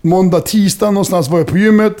Malta, måndag, tisdag någonstans var jag på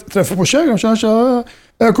gymmet, träffade på kägaren,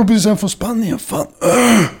 jag kom precis hem från Spanien, fan.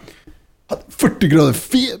 Hade 40 grader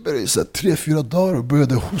feber i 3-4 dagar och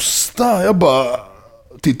började hosta. Jag bara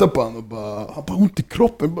tittar på han och han bara ont i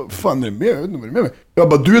kroppen. Vad fan är det med? Jag vet inte vad det är med mig. Jag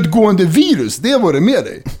bara, du är ett gående virus, det var det med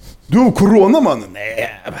dig. Du har corona, mannen. Nej,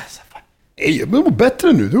 jag mår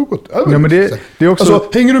bättre nu. Du har gått över. Ja, men det är också,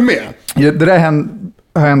 alltså, hänger du med? Det där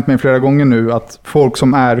har hänt mig flera gånger nu, att folk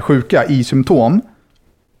som är sjuka i symptom,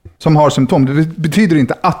 som har symptom, det betyder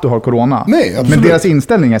inte att du har corona. Nej, absolut. Men deras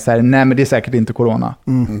inställning är så här, nej men det är säkert inte corona.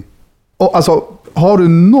 Och alltså, har du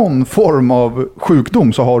någon form av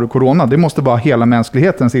sjukdom så har du corona. Det måste vara hela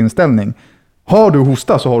mänsklighetens inställning. Har du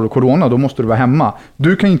hosta så har du corona, då måste du vara hemma.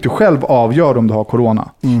 Du kan inte själv avgöra om du har corona.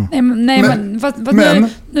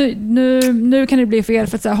 Nu kan det bli fel.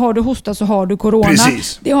 För att säga, har du hosta så har du corona.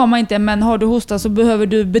 Precis. Det har man inte, men har du hosta så behöver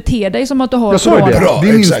du bete dig som att du har corona. Det.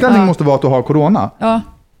 Din inställning måste vara att du har corona. Ja.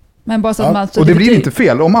 Men bara så att man och det blir inte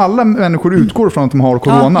fel. Om alla människor utgår från att de har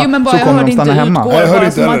corona så kommer de stanna hemma.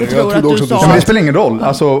 Men det spelar ingen roll.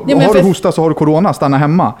 Alltså, har du hosta så har du corona, stanna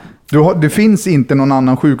hemma. Det finns inte någon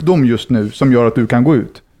annan sjukdom just nu som gör att du kan gå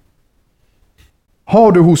ut.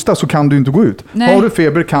 Har du hosta så kan du inte gå ut. Nej. Har du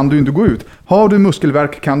feber kan du inte gå ut. Har du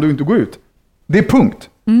muskelvärk kan du inte gå ut. Det är punkt.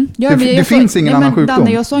 Det finns ingen annan sjukdom.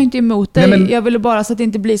 Danne, jag sa inte emot dig. Nej, jag ville bara så att det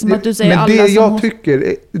inte blir som att du säger alla som... Men det jag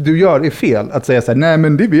tycker du gör är fel. Att säga så här, nej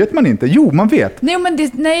men det vet man inte. Jo, man vet. Nej, men det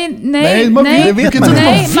vet man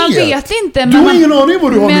inte. Du har ingen aning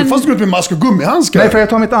vad du har nu, fast du går ut med mask och gummihandskar. Nej, för jag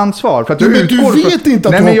tar mitt ansvar. För att du vet inte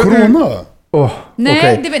att du har corona.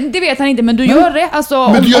 Nej, det vet han inte, men du gör rätt. Alltså,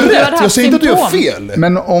 men du gör rätt, jag säger inte att du gör fel.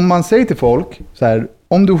 Men om man säger till folk så här,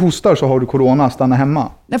 om du hostar så har du corona, stanna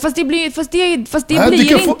hemma. Nej, fast det blir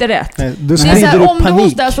inte rätt. Nej, det är så här, om du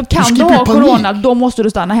hostar så kan du ha corona, då måste du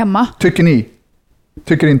stanna hemma. Tycker ni?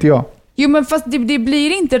 Tycker inte jag. Jo, men fast det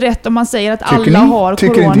blir inte rätt om man säger att alla har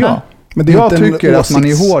tycker corona. Inte jag. Men det är jag tycker att man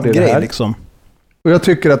är hård i det här. Liksom. Och jag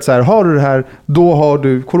tycker att så här, har du det här, då har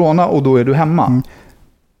du corona och då är du hemma.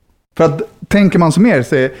 För att tänker man som er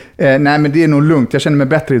säger, nej men det är nog lugnt, jag känner mig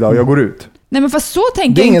bättre idag, jag går ut. Nej, men fast så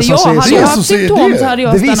tänker inte jag. Hade jag haft symptom så hade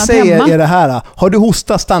jag stannat hemma. Det vi säger är det här, har du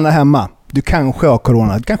hosta, stanna hemma. Du kanske har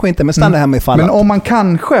corona, kanske inte, men stanna hemma ifall. Men om man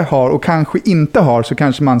kanske har och kanske inte har så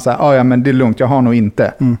kanske man säger, ja men det är lugnt, jag har nog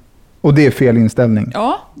inte. Och det är fel inställning.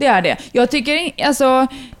 Ja, det är det.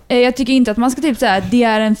 Jag tycker inte att man ska typ säga det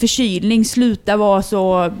är en förkylning, sluta vara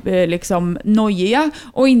så liksom nojiga,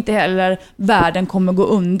 och inte heller världen kommer gå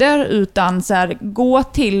under, utan så här, gå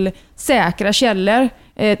till säkra källor.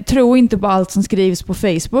 Tro inte på allt som skrivs på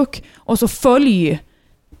Facebook, och så följ.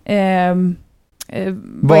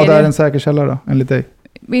 Vad är en säker källa då, enligt dig?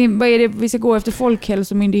 Vad är det vi ska gå efter,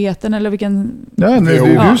 Folkhälsomyndigheten eller vilken? Ja, det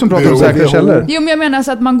är du som pratar om säkra källor. Jo, men jag menar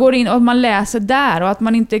så att man går in och att man läser där, och att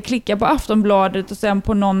man inte klickar på Aftonbladet och sen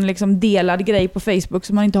på någon liksom delad grej på Facebook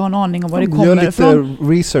så man inte har en aning om vad det kommer ifrån. Gör lite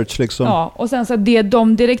research liksom. Ja, och sen så det är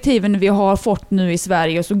de direktiven vi har fått nu i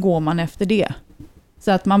Sverige, och så går man efter det.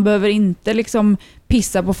 Så att man behöver inte liksom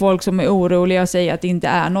pissa på folk som är oroliga och säga att det inte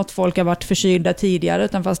är något. Folk har varit förkylda tidigare,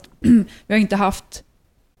 utan fast vi har inte haft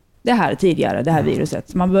det här tidigare, det här viruset.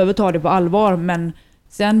 Så man behöver ta det på allvar, men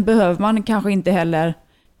sen behöver man kanske inte heller...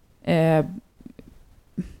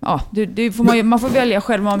 man får välja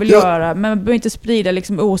själv vad man vill göra, men man behöver inte sprida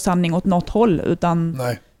liksom osanning åt något håll, utan...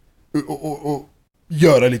 Nej, och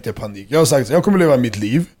göra lite panik. Jag har sagt att jag kommer leva mitt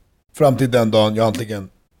liv fram till den dagen jag antingen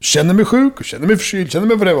känner mig sjuk, känner mig förkyld, känner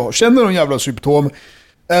mig vad det var, känner någon jävla symptom,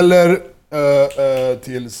 eller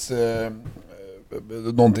tills...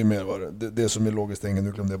 någonting mer var det som är logiskt enkelt,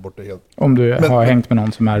 nu glömde jag bort det helt. Om du har hängt med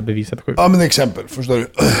någon som är bevisat sjuk. Ja, men exempel, förstår du.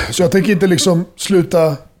 Så jag tänker inte liksom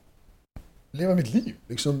sluta leva mitt liv,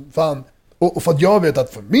 liksom, fan. Och för att jag vet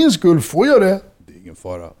att för min skull får jag det är ingen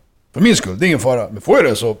fara. För min skull, det är ingen fara. Men får jag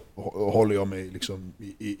det så håller jag mig liksom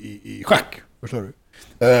i schack, förstår du.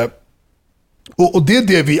 Och det är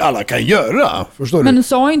det vi alla kan göra, förstår du. Men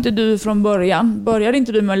sa inte du från början, började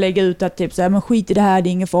inte du med att lägga ut att typ så här, men skit i det här, det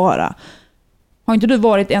är ingen fara? Har inte du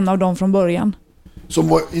varit en av dem från början?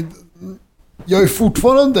 Jag är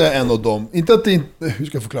fortfarande en av dem. Inte att det inte... Hur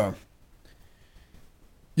ska jag förklara?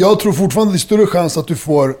 Jag tror fortfarande det är större chans att du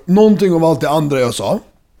får någonting av allt det andra jag sa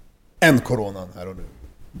än coronan här och nu.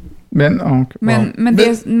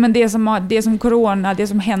 Men det som corona, det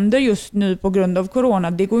som händer just nu på grund av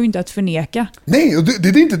corona, det går ju inte att förneka. Nej, och det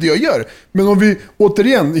är inte det jag gör. Men om vi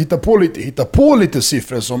återigen hittar på lite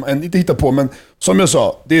siffror som, inte hittar på, men som jag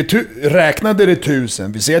sa, räknade det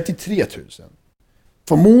 1000, vi säger att det är 3000.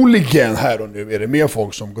 Förmodligen här och nu är det mer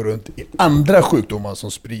folk som går runt i andra sjukdomar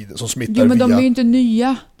som smittar via... Jo, men de är ju inte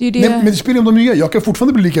nya. Det är det... Nej, men det spelar om de nya. Jag kan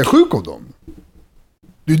fortfarande bli lika sjuk av dem.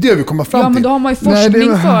 Det är det vi kommer fram till. Ja, men då har man ju forskning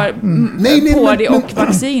på det och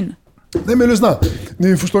vaccin. Nej, men lyssna.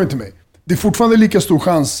 Ni förstår inte mig. Det är fortfarande lika stor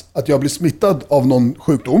chans att jag blir smittad av någon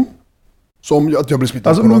sjukdom som att jag blir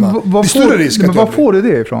smittad av corona. Det är större risk. Men vad får du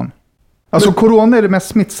det ifrån? Alltså corona är det mest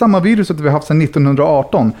smittsamma viruset vi har haft sedan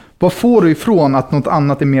 1918. Vad får du ifrån att något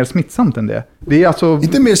annat är mer smittsamt än det? Det är alltså...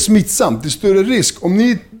 Inte mer smittsamt, det är större risk. Om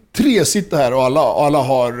ni 3 sitter här och alla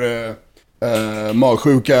har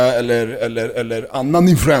magsjuka eller annan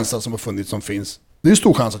influensa som har funnits som finns. Det är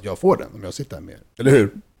stor chans att jag får den om jag sitter här med. Eller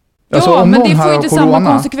hur? Alltså, men det får ju inte samma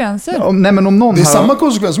konsekvenser. Nej, men om någon det är samma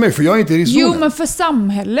konsekvenser för mig, för jag är inte i riskzonen. Jo, men för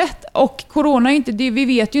samhället. Och corona är inte det, vi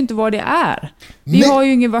vet ju inte vad det är. Vi har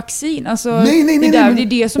ju ingen vaccin. Alltså, nej, det är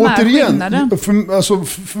det som återigen, är skillnaden.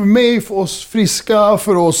 För mig, för oss friska,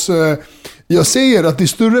 för oss... jag säger att det är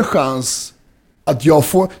större chans att jag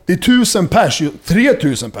får... Det är 1000 pers,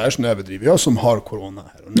 3000 pers, nu överdriver jag, som har corona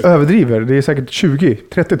här och nu. Överdriver? Det är säkert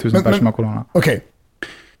 20-30 000 pers som har corona. Okej.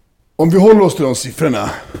 Om vi håller oss till de siffrorna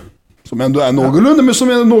som ändå är någorlunda, men som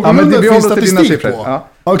är någorlunda finns statistik på. Ja.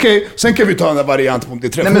 Okej, sen kan vi ta den där varianten om det är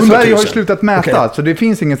 300 000. Nej, men Sverige har ju slutat mäta, så det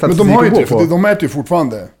finns ingen statistik att gå på. Men de har ju inte, för de mäter ju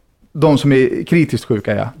fortfarande. De som är kritiskt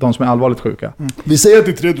sjuka, ja. De som är allvarligt sjuka. Vi säger att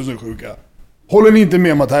det är 3000 sjuka. Håller ni inte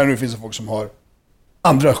med om att här nu finns det folk som har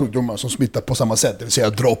andra sjukdomar som smittar på samma sätt, det vill säga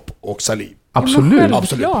dropp och saliv? Absolut.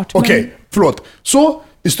 Okej, förlåt. Så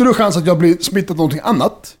det är större chans att jag blir smittad av någonting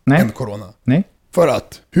annat än corona? Nej. För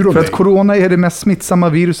att? För att corona är det mest smittsamma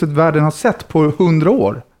viruset världen har sett på 100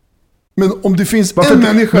 år. Men om det finns en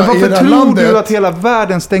människa i det här landet... Varför tror du att hela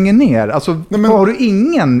världen stänger ner? Alltså, har du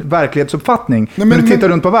ingen verklighetsuppfattning? När du tittar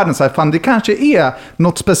runt på världen så här, fan det kanske är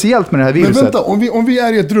något speciellt med det här viruset. Men vänta, om vi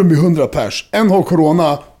är i ett rum i 100 pers, en har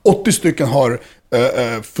corona, 80 stycken har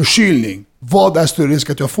förkylning. Vad är större risk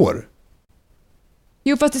att jag får?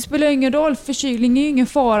 Jo, fast det spelar ingen roll. Förkylning är ju ingen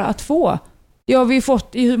fara att få. Det har vi fått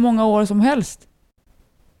i hur många år som helst.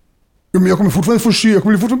 Jo, men jag kommer fortfarande få skyr.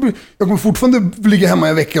 Jag kommer fortfarande ligga hemma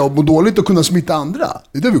en vecka och må dåligt och kunna smitta andra.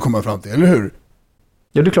 Det är det vi kommer fram till, eller hur?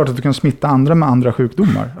 Ja, det är klart att du kan smitta andra med andra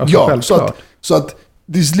sjukdomar. Alltså, ja, så att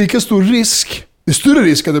det är lika stor risk. Det är större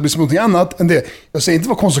risk att det blir något annat än det. Jag säger inte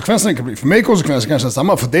vad konsekvenserna kan bli. För mig är konsekvenserna kanske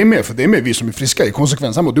samma. För det är med vi som är friska är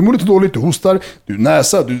konsekvenserna samma. Du mår lite dåligt, du hostar, du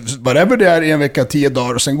näsa, whatever det är i en vecka, 10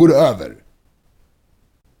 dagar och sen går det över.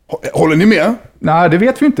 Håller ni med? Nej, det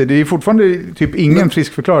vet vi inte. Det är fortfarande typ ingen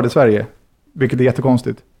friskförklarad i Sverige. Vilket är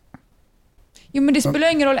jättekonstigt. Jo, men det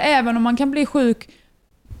spelar ingen roll. Även om man kan bli sjuk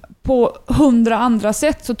på 100 andra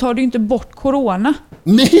sätt så tar du inte bort corona.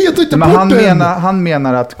 Nej, jag tar inte men bort han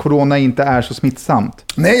menar att corona inte är så smittsamt.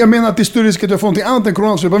 Nej, jag menar att det är större risk att jag får någonting annat än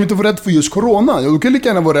corona. Så jag behöver inte vara rädd för just corona. Jag kan lika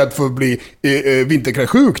gärna vara rädd för att bli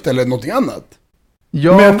vinterkräksjukt eller någonting annat.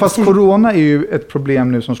 Ja, men fast corona är ju ett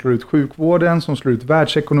problem nu som slår ut sjukvården, som slår ut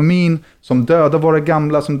världsekonomin, som dödar våra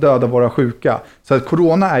gamla, som dödar våra sjuka. Så att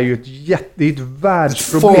corona är ju ett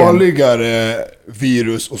världsproblem. Ett farligare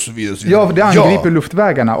virus och så vidare. Ja, för det angriper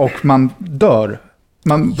luftvägarna och man dör.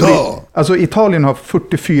 Alltså Italien har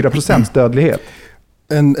 44% dödlighet.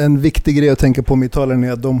 En viktig grej att tänka på med Italien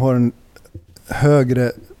är att de har en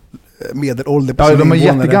högre medelålder på de är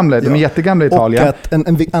jättegamla. De är jättegamla i Italien. Och att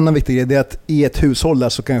en annan viktig grej är att i ett hushåll där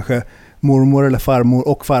så kanske mormor eller farmor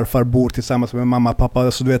och farfar bor tillsammans med mamma och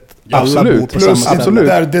pappa. Så du vet, alla bor på samma ställe. Absolut.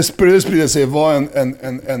 Där det sprider sig var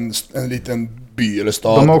en liten by eller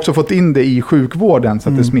stad. De har också fått in det i sjukvården så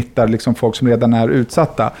att det smittar liksom folk som redan är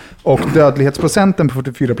utsatta. Och dödlighetsprocenten på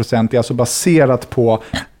 44% är alltså baserat på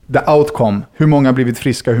the outcome. Hur många har blivit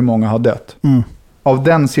friska och hur många har dött. Av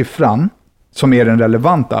den siffran som är den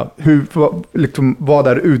relevanta, vad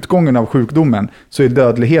är utgången av sjukdomen, så är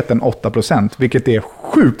dödligheten 8%, vilket är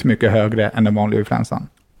sjukt mycket högre än den vanliga influensan.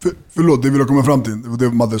 Förlåt, det vill jag komma fram till, det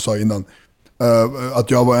Madde sa innan.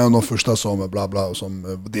 Att jag var en av de första som bla bla, och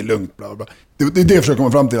som det är lugnt, bla bla. Det är det jag försöker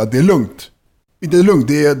komma fram till, att det är lugnt. Inte det är lugnt,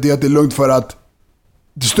 det är att det är lugnt för att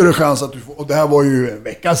det är större chans att du får, och det här var ju en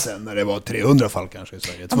vecka sedan när det var 300 fall kanske i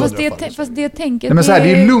Sverige. Fast det tänker nej, men så här,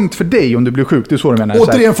 det är lugnt för dig om du blir sjuk, det är så du menar.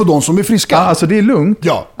 Återigen för de som är friska. Ja, alltså det är lugnt.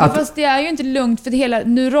 Ja. Fast det är ju inte lugnt för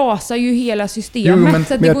nu rasar ju hela systemet. Jo, men,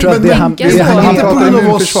 så att det går inte att tänka så.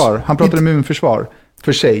 Han pratar immunförsvar.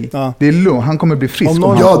 För sig. Ja. Det är lugnt. Han kommer bli frisk om det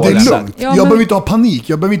är lugnt. Ja, jag behöver inte ha panik.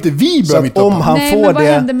 Vi behöver inte ha panik. Nej, men vad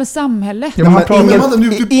händer med samhället? Ja,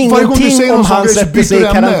 varje gång du säger om han sätter sig i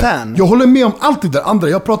karantän. Jag håller med om allt det där andra.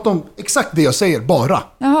 Jag pratar om exakt det jag säger, bara.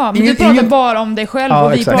 Jaha, men du pratar bara om dig själv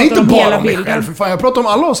och vi pratar om hela bilden. För fan, jag pratar om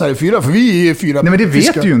alla oss här i 4, för vi är 4. Nej, men det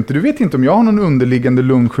vet du ju inte. Du vet inte om jag har någon underliggande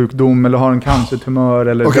lungsjukdom eller har en cancertumör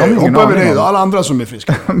eller... Okej, hoppa över det då. Alla andra som är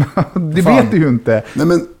friska. Det vet du ju inte. Nej,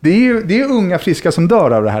 men det är unga friska som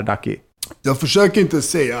dör av det här, Daki. Jag försöker inte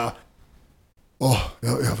säga...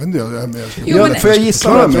 jag vet inte. Får jag gissa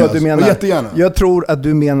vad jag tror att du menar? Jättegärna. Jag tror att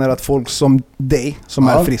du menar att folk som dig, som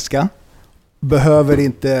är friska, behöver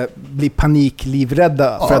inte bli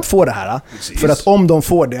paniklivrädda för att få det här. Precis. För att om de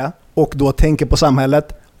får det och då tänker på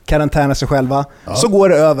samhället, karantäna sig själva, så går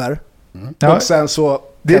det över. Och sen så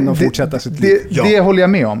kan de fortsätta sitt liv. Det håller jag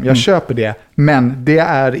med om. Jag köper det. Men det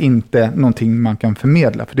är inte någonting man kan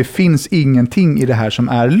förmedla. För det finns ingenting i det här som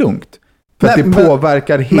är lugnt. För att det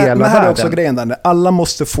påverkar hela världen. Men här är också grejen där. Alla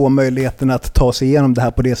måste få möjligheten att ta sig igenom det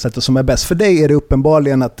här på det sättet som är bäst. För dig är det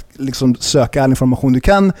uppenbarligen att liksom söka all information du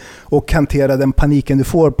kan och hantera den paniken du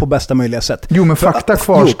får på bästa möjliga sätt. Jo, men fakta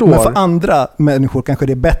kvarstår. Men för andra människor kanske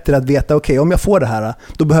det är bättre att veta, okej, om jag får det här,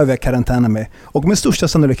 då behöver jag karantäna mig. Och med största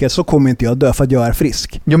sannolikhet så kommer inte jag dö för att jag är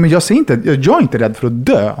frisk. Ja, men jag är inte rädd för att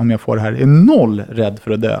dö om jag får det här. Jag är noll rädd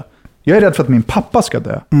för att dö. Jag är rädd för att min pappa ska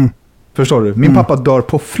dö. Förstår du? Min pappa dör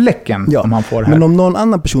på fläcken om han får det här. Men om någon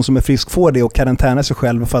annan person som är frisk får det och karantänar sig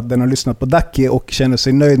själv för att den har lyssnat på Ducky och känner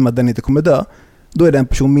sig nöjd med att den inte kommer dö, då är det en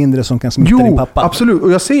person mindre som kan smitta din pappa. Absolut.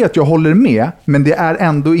 Och jag säger att jag håller med, men det är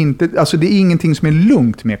ändå inte, alltså det är ingenting som är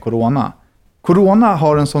lugnt med corona. Corona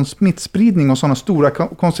har en sån smittspridning och sådana stora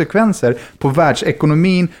konsekvenser på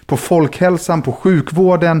världsekonomin, på folkhälsan, på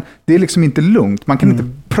sjukvården. Det är liksom inte lugnt. Man kan inte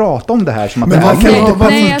prata om det här som att det här kan inte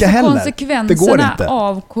panika heller. Konsekvenserna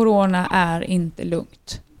av corona är inte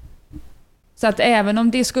lugnt. Så att även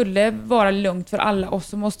om det skulle vara lugnt för alla oss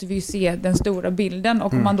så måste vi ju se den stora bilden.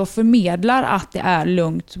 Och om man då förmedlar att det är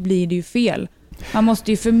lugnt så blir det ju fel. Man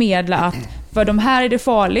måste ju förmedla att för de här är det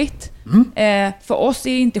farligt. För oss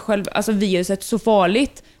är det inte viruset så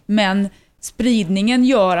farligt. Men spridningen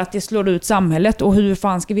gör att det slår ut samhället. Och hur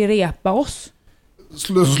fan ska vi repa oss?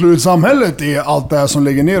 Slår ut samhället är allt det här som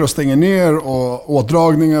lägger ner och stänger ner och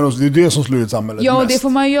åtdragningar. Och det är det som slår ut samhället Ja, och mest. det får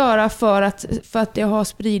man göra för att det har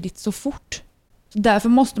spridits så fort. Så därför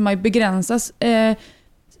måste man ju begränsa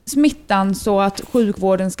smittan så att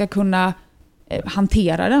sjukvården ska kunna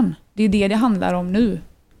hantera den. Det är det handlar om nu.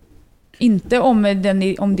 Inte om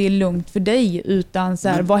det är lugnt för dig, utan så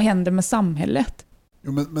här, vad händer med samhället?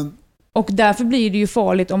 Jo, men... Och därför blir det ju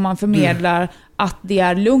farligt om man förmedlar att det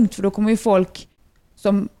är lugnt, för då kommer ju folk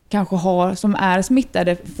som kanske som är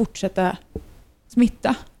smittade fortsätta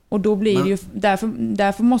smitta. Och då blir det ju,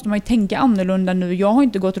 därför måste man ju tänka annorlunda nu. Jag har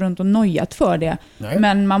inte gått runt och nojat för det. Nej.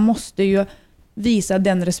 Men man måste ju visa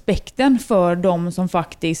den respekten för de som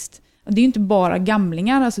faktiskt, det är ju inte bara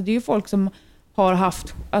gamlingar, alltså det är ju folk som har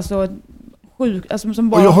haft som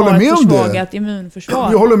bara har ett försvagat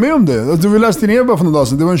immunförsvar. Jag håller med om det. Du läste ner bara för någon dag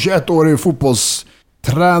sedan. Det var en 21-årig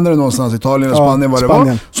fotbollstränare någonstans i Italien och Spanien var det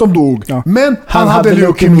var, som dog. Ja. Men han hade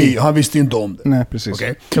leukemi. Han visste inte om det. Nej, precis.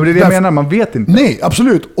 Okay. Ja, det är det jag menar, man vet inte. Nej,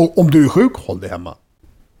 absolut. Och om du är sjuk, håll dig hemma.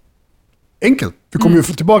 Enkelt. Vi kommer ju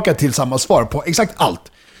tillbaka till samma svar på exakt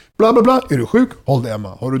allt. Bla bla bla, är du sjuk? Håll dig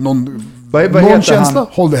hemma. Har du någon känsla?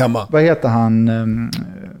 Håll dig hemma. Vad heter han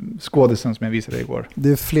skådisen som jag visade igår? Det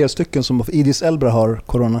är fler stycken som Idris Elba har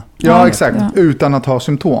corona. Ja, exakt. Ja. Utan att ha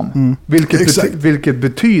symptom. Vilket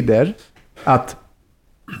betyder att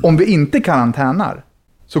om vi inte karantänar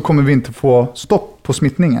så kommer vi inte få stopp på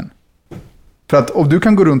smittningen. För att om du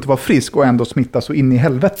kan gå runt och vara frisk och ändå smitta så in i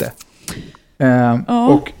helvete.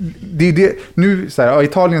 Och det är det, nu så här,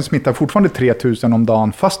 Italien smittar fortfarande 3000 om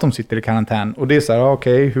dagen fast de sitter i karantän. Och det är så här,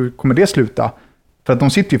 okej, hur kommer det sluta? För att de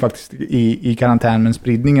sitter ju faktiskt i karantän, men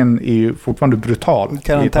spridningen är ju fortfarande brutal.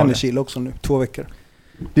 Karantän i Chile också nu, 2 veckor.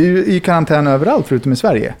 Det är ju i karantän överallt förutom i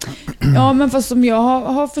Sverige. Ja, men fast som jag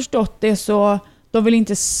har förstått det så de vill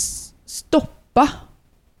inte stoppa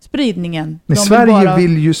spridningen. Men Sverige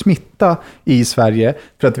vill ju smitta i Sverige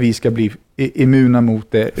för att vi ska bli immuna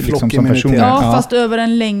mot det liksom, som personer. Ja, fast över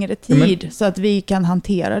en längre tid så att vi kan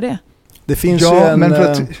hantera det. Det finns ju men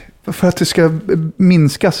för att det ska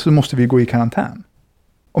minskas så måste vi gå i karantän.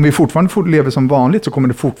 Om vi fortfarande lever som vanligt så kommer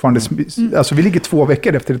det fortfarande... Alltså vi ligger 2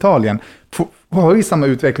 veckor efter Italien. Har vi samma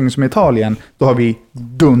utveckling som Italien, då har vi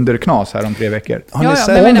dunderknas här om 3 veckor.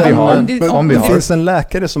 Det finns en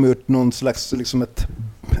läkare som har gjort någon slags... Liksom ett,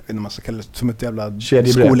 jag vet inte om man ska kalla det som ett jävla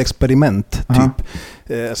skolexperiment. Typ.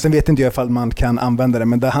 Sen vet inte jag ifall man kan använda det,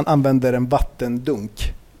 men där han använder en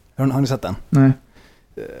vattendunk. Har ni sett den? Nej.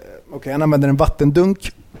 Okej, han använder en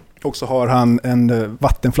vattendunk. Och så har han en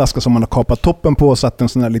vattenflaska som han har kapat toppen på och satt en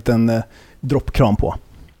sån här liten droppkran på.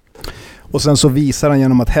 Och sen så visar han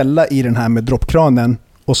genom att hälla i den här med droppkranen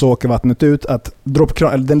och så åker vattnet ut att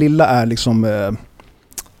den lilla är liksom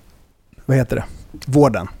vad heter det?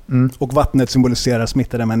 Vården. Och vattnet symboliserar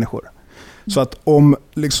smittade människor. Så att om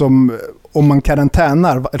man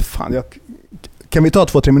karantänar, kan vi ta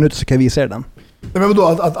 2-3 minuter så kan jag visa er den. Men vadå,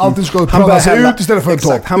 att allting ska prata sig ut istället för en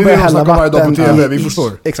topp. Han börjar hälla vatten. Vi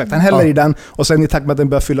förstår. Exakt, han häller i den och sen i takt med att den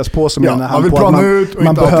börjar fyllas på så menar han på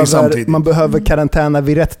att man behöver karantäna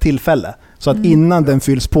vid rätt tillfälle. Så att innan den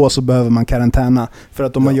fylls på så behöver man karantäna. För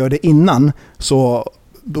att om man gör det innan så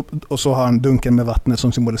har han dunken med vattnet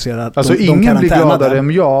som symboliserar alltså ingen blir gladare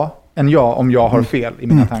än jag om jag har fel i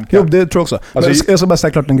mina tankar. Jo, det tror jag också. Alltså, jag ska bara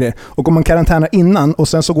säga klart en grej. Och om man karantänar innan och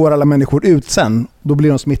sen så går alla människor ut sen, då blir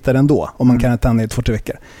de smittade ändå om man karantänar i 2-3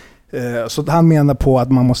 veckor. Så han menar på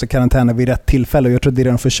att man måste karantäna vid rätt tillfälle, och jag tror det är det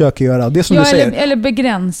de försöker göra. Det som du säger. Eller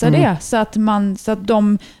begränsa det så att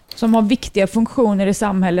de som har viktiga funktioner i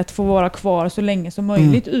samhället får vara kvar så länge som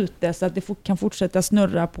möjligt ute, så att det kan fortsätta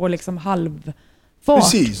snurra på liksom halvfart.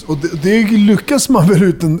 Precis, och det lyckas man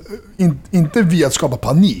väl inte via att skapa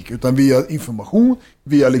panik, utan via information,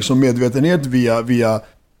 via liksom medvetenhet, via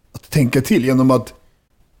att tänka till, genom att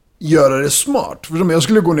göra det smart. För jag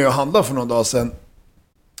skulle gå ner och handla för någon dag sedan,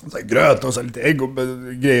 så här gröt och så här lite ägg och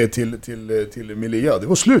grejer till Milia. Det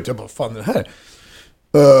var slut. Jag bara, fan är det här?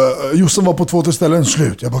 Jossan var på 2 ställen,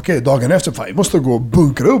 slut. Jag bara, okej, dagen efter, fan, jag måste gå och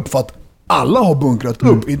bunkra upp, för att alla har bunkrat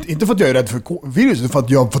upp. Inte för att jag är rädd för viruset, för att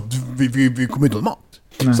vi kommer inte ha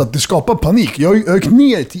mat. Så att det skapar panik. Jag gick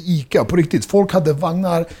ner till Ica, på riktigt. Folk hade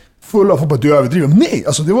vagnar fulla, folk bara, du överdriver. Nej,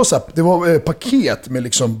 alltså det var så här, det var paket med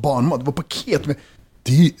liksom barnmat. Det var paket med...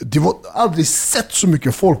 Det var aldrig sett så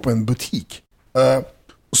mycket folk på en butik.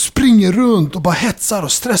 Och springer runt och bara hetsar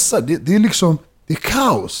och stressar. Det är liksom, det är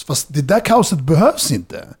kaos. Fast det där kaoset behövs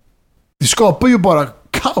inte. Det skapar ju bara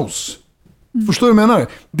kaos. Förstår du vad jag menar?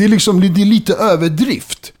 Det är liksom, det är lite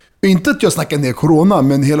överdrift. Inte att jag snackar ner corona,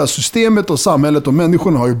 men hela systemet och samhället och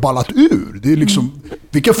människorna har ju ballat ur. Det är liksom,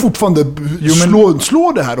 vi kan fortfarande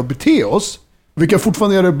slå det här och bete oss. Vi kan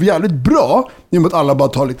fortfarande göra det jävligt bra genom att alla bara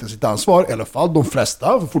tar lite sitt ansvar. I alla fall de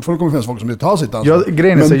flesta. För fortfarande kommer det finnas folk som inte tar sitt ansvar.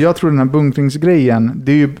 Grejen är så, jag tror den här bunkringsgrejen,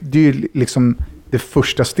 det är ju liksom det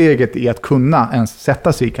första steget i att kunna ens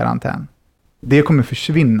sätta sig i karantän. Det kommer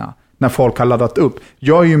försvinna när folk har laddat upp.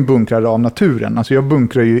 Jag är ju en bunkrare av naturen. Alltså jag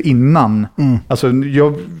bunkrar ju innan. Alltså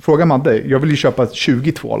jag frågar Madde, jag vill ju köpa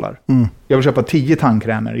 20 tvålar. Jag vill köpa 10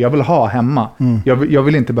 tandkrämer. Jag vill ha hemma. Jag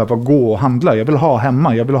vill inte behöva gå och handla. Jag vill ha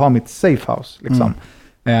hemma. Jag vill ha mitt safe house. Liksom.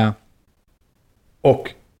 Och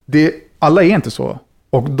alla är inte så.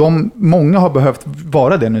 Och många har behövt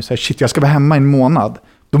vara det nu. Så här, shit, jag ska vara hemma en månad.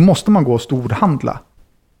 Då måste man gå och storhandla.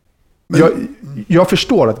 Jag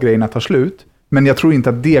förstår att grejerna tar slut. Men jag tror inte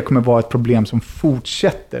att det kommer vara ett problem som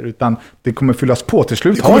fortsätter, utan det kommer fyllas på till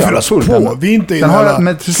slut. Det kommer fyllas på. Vi är inte i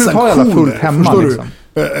men till slut har alla fullt hemma. Liksom.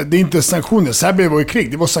 Det är inte sanktioner. Serbien var i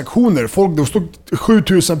krig. Det var sanktioner. Det stod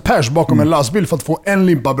 7000 pers bakom en lastbil för att få en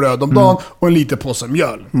limpa bröd om dagen och en liten påse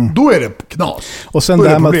mjöl. Då är det knas. Och sen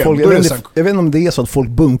där med att folk, jag vet inte om det är så att folk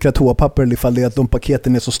bunkrar toapapper, eller ifall det är att de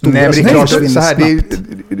paketen är så stora. Nej, men det är klart, så här,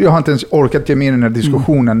 jag har inte ens orkat ge mig in i den här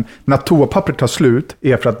diskussionen. När toapapper tar slut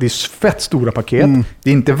är för att det är fett stora paket. Det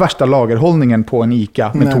är inte värsta lagerhållningen på en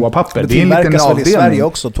Ica med toapapper. Det är en liten avdelning. I Sverige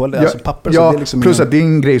också, alltså papper. Ja, så det är liksom plus att det är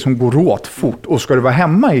en grej som går åt fort. Och ska du vara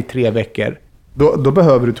hemma i 3 veckor, då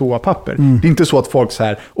behöver du toapapper. Det är inte så att folk så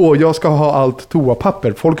här, jag ska ha allt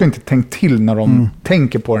toapapper. Folk har inte tänkt till när de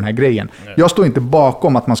tänker på den här grejen. Jag står inte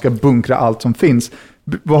bakom att man ska bunkra allt som finns.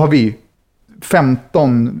 Vad har vi?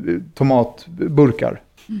 15 tomatburkar.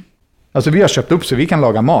 Alltså vi har köpt upp så vi kan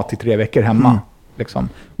laga mat i 3 veckor hemma. Liksom.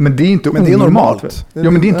 Men det är inte onormalt.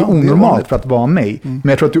 Men det är inte onormalt för att vara mig. Men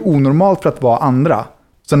jag tror att det är onormalt för att vara andra.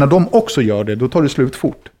 Så när de också gör det, då tar det slut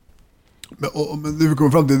fort. Men det vi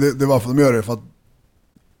kommer fram till, det är varför de gör det, för att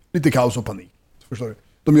lite kaos och panik. Förstår du?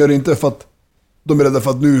 De gör det inte för att de är rädda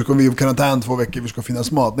för att nu kommer vi i karantän 2 veckor, vi ska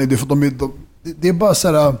finnas mat. Nej, det är för att det är bara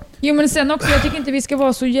så här. Jo, men sen också, jag tycker inte vi ska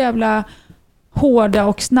vara så jävla hårda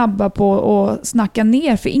och snabba på att snacka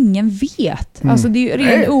ner, för ingen vet. Alltså det är ju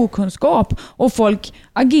ren okunskap, och folk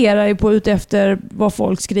agerar ju på efter vad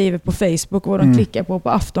folk skriver på Facebook och vad de klickar på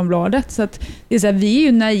Aftonbladet. Så att det är så här, vi är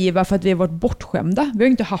ju naiva för att vi har varit bortskämda. Vi har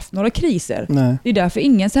inte haft några kriser. Nej. Det är därför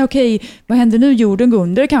ingen säger okej, vad händer nu? Jorden går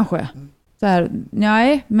under kanske. Så här,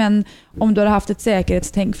 nej, men om du har haft ett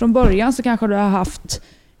säkerhetstänk från början så kanske du har haft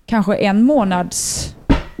kanske 1 månads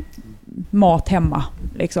mat hemma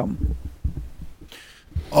liksom.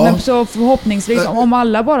 Ja. Men så förhoppningsvis, om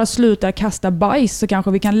alla bara slutar kasta bajs, så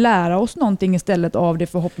kanske vi kan lära oss någonting istället av det,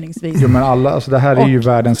 förhoppningsvis. Jo, men alla, alltså det här är ju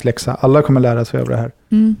världens läxa. Alla kommer lära sig av det här.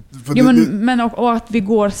 Jo, men och att vi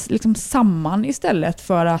går liksom samman istället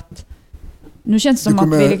för att... Nu känns det som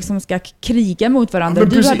att vi liksom ska kriga mot varandra.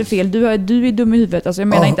 Du hade fel, du är dum i huvudet. Alltså jag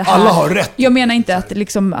menar inte här, alla har rätt. Jag menar inte att,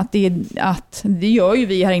 liksom, att det gör ju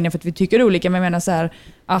vi här inne för att vi tycker olika, men jag menar så här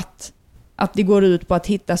att det går ut på att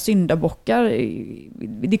hitta syndabockar,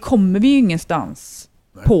 det kommer vi ju ingenstans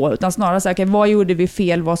på, utan snarare så här, okay, vad gjorde vi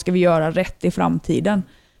fel, vad ska vi göra rätt i framtiden?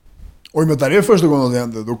 Och men det är första gången det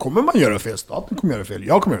händer, då kommer man göra fel, staten kommer göra fel,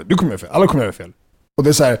 jag kommer göra fel, du kommer göra fel, alla kommer göra fel. Och det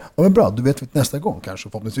är så här, ja men bra, du vet nästa gång kanske,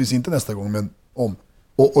 förhoppningsvis inte nästa gång, men om.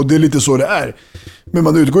 Och det är lite så det är. Men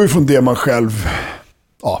man utgår ju från det man själv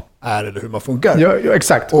är eller hur man funkar. Ja,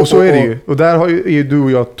 exakt. Och så är det ju. Och där är ju du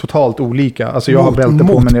och jag totalt olika. Alltså jag har bälte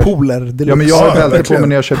på mig. Motpoler. Men jag har bälte på mig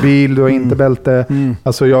när jag kör bil. Du har inte bälte.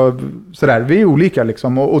 Alltså sådär. Vi är olika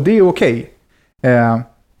liksom. Och det är okej.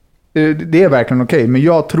 Det är verkligen okej. Men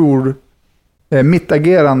jag tror mitt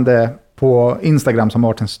agerande på Instagram som har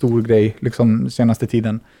varit en stor grej liksom senaste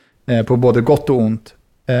tiden. På både gott och ont.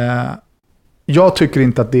 Jag tycker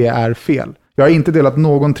inte att det är fel. Jag har inte delat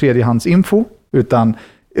någon tredjehandsinfo. Utan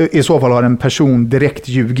i så fall har en person direkt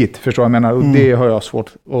ljugit. Förstår jag menar? Och det har jag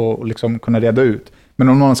svårt att liksom kunna reda ut. Men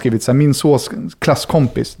om någon har skrivit så här, min sons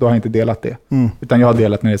klasskompis, då har jag inte delat det. Utan jag har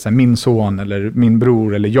delat när det är så här, min son eller min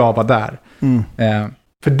bror eller jag var där.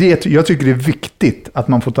 För det, jag tycker det är viktigt att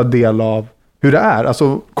man får ta del av hur det är.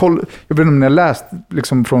 Alltså, jag vet inte om ni har läst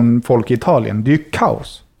liksom, från folk i Italien. Det är ju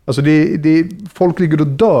kaos. Alltså folk ligger och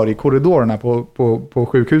dör i korridorerna på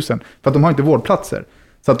sjukhusen. För att de har inte vårdplatser.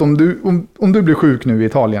 Så att om du blir sjuk nu i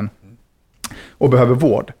Italien och behöver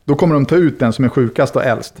vård, då kommer de ta ut den som är sjukast och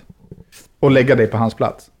äldst och lägga dig på hans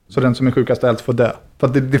plats. Så den som är sjukast och äldst får dö. För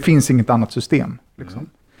att det finns inget annat system. Liksom.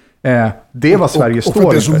 Det var Sverige står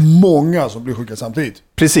inför. Och för det är så många som blir sjuka samtidigt.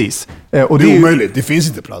 Precis. Och det är omöjligt, det finns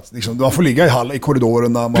inte plats. Liksom, man får ligga i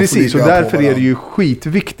korridorerna. Precis, och därför är det ju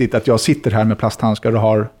skitviktigt att jag sitter här med plasthandskar och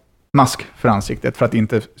har mask för ansiktet för att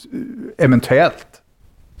inte eventuellt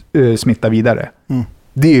smitta vidare.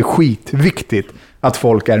 Det är skitviktigt att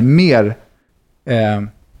folk är mer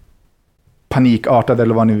panikartade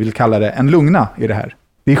eller vad ni vill kalla det än lugna i det här.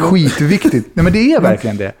 Det är skitviktigt. Nej, men det är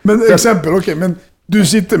verkligen det. Men exempel, okej, men du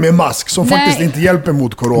sitter med mask som faktiskt inte hjälper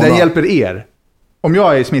mot corona. Den hjälper er. Om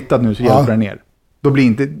jag är smittad nu så hjälper den er. Då blir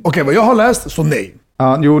inte... Okej, vad jag har läst så nej.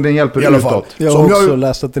 Ja, jo, den hjälper i alla fall. Jag har också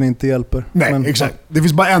läst att den inte hjälper. Nej, exakt. Det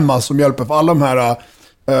finns bara en mask som hjälper för alla de här...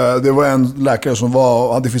 det var en läkare som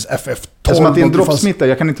var... Det finns FF12. Som att det är en droppsmitta.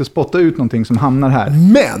 Jag kan inte spotta ut någonting som hamnar här.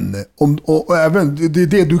 Men, och även det är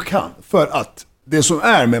det du kan. För att det som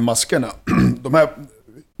är med maskerna, de här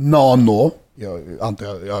nano... Jag antar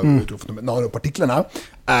jag nanopartiklarna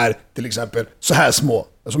är till exempel så här små,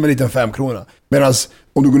 som en liten 5-krona. Medan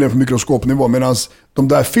om du går ner på mikroskopnivå, medan de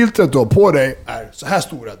där filtret du har på dig är så här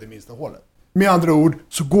stora, det minsta hålet. Med andra ord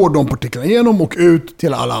så går de partiklarna igenom och ut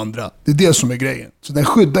till alla andra. Det är det som är grejen. Så den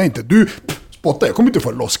skyddar inte. Du spottar, jag kommer inte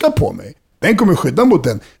få loska på mig. Den kommer skydda mot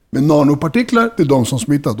den. Men nanopartiklar, det är de som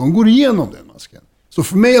smittar. De går igenom den masken. Så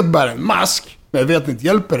för mig att bära en mask, när jag vet att det inte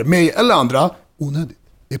hjälper mig eller andra, onödigt.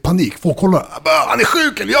 Det är panik. Folk kollar, han är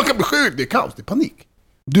sjuk eller jag kan bli sjuk. Det är kaos, det är panik.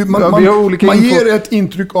 Man ger ett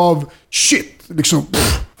intryck av shit. Liksom,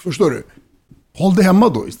 förstår du? Håll det hemma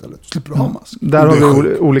då istället. Slipper du ha mask. Där har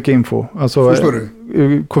vi olika info. Alltså,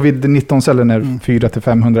 covid-19-cellen är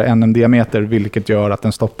 400-500 nm diameter, vilket gör att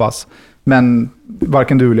den stoppas. Men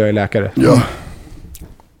varken du eller jag är läkare. Ja.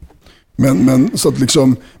 Men, så att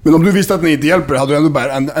liksom, men om du visste att den inte hjälper, hade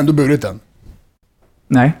du ändå burit den?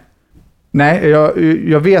 Nej,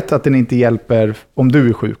 jag vet att den inte hjälper om du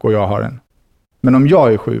är sjuk och jag har den. Men om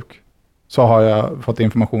jag är sjuk så har jag fått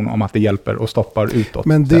information om att det hjälper och stoppar utåt.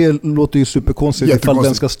 Men det låter ju superkonstigt ifall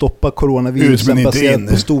den ska stoppa coronavirusen baserat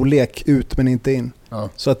på storlek ut men inte in. Ja.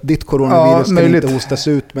 Så att ditt coronavirus kan inte hostas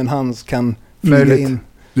ut men hans kan flyga in.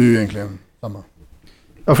 Det är ju egentligen samma.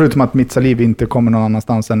 Ja, förutom att mitt saliv inte kommer någon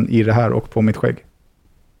annanstans än i det här och på mitt skägg.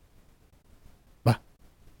 Va?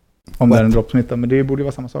 Om det är en droppsmitta, men det borde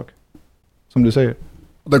vara samma sak. Som du säger.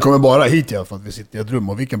 Den kommer bara hit för att vi sitter i ett rum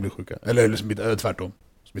och vi kan bli sjuka. Eller tvärtom.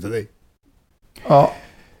 Smitta dig. Ja.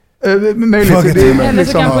 Möjligt. Eller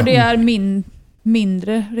så kanske det är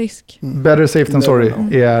mindre risk. Better safe than sorry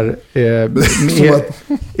är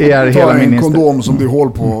hela min en kondom som du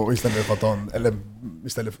håller på istället för att ta en... Eller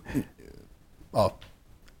istället för... Ja.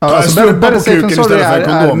 Alltså better safe than sorry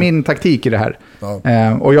är min taktik i det här.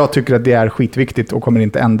 Ja. Och jag tycker att det är skitviktigt och kommer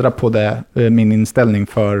inte ändra på det, min inställning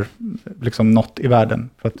för liksom något i världen.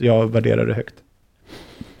 För att jag värderar det högt.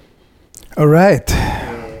 All right.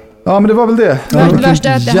 Ja, men det var väl det. Det värsta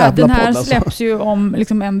är att den här släpps ju om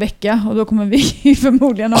liksom en vecka och då kommer vi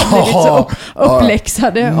förmodligen ha blivit så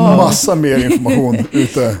uppläxade. Massa mer information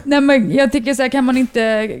ute. Nej, men jag tycker så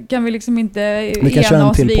här, kan vi liksom inte ena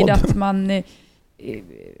oss vid att man...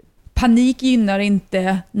 panik gynnar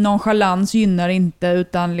inte, nonchalans gynnar inte,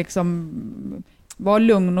 utan liksom var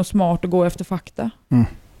lugn och smart och gå efter fakta. Mm.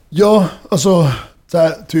 Ja, alltså så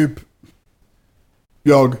här, typ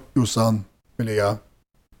jag, Jossan, Melia.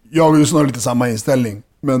 Jag och Jossan har lite samma inställning.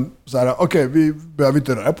 Men så här, okej, vi behöver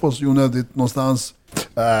inte röra på oss onödigt någonstans.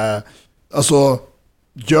 Alltså,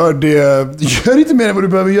 gör inte mer än vad du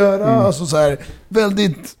behöver göra. Alltså så här,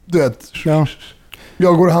 väldigt, du vet. Ja.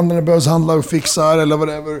 Jag går och handlar när jag behövs handla och fixar eller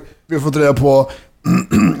whatever. Vi har fått reda på.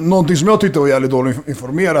 någonting som jag tyckte var jävligt dåligt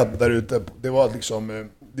informerat där ute, det var att liksom,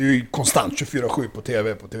 det är ju konstant 24/7 på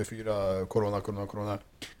TV, på TV4, corona.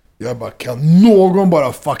 Jag bara, kan någon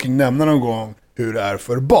bara fucking nämna någon gång hur det är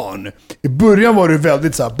för barn? I början var det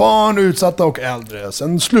väldigt så här, barn, utsatta och äldre.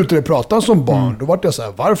 Sen slutade det prata som barn. Då var det så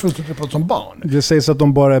här, varför slutade det prata som barn? Det sägs att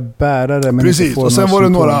de bara är bärare. Men precis, och sen var det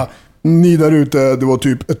några, ni där ute, det var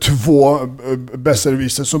typ 2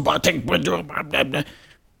 besserwisser som bara tänkte på det.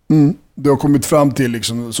 Det har kommit fram till,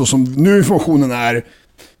 liksom, så som nu informationen är,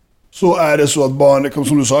 så är det så att barn,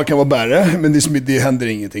 som du sa, kan vara bärare, men det händer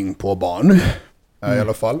ingenting på barn i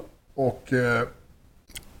alla fall. Och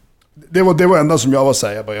det var enda som jag var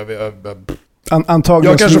säga.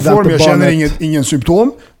 Antagligen jag kanske får, men jag känner ingen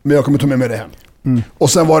symptom, men jag kommer ta med mig det hem. Och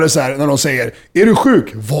sen var det så här, när de säger, är du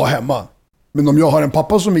sjuk? Var hemma. Men om jag har en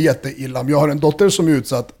pappa som är jätteilla, om jag har en dotter som är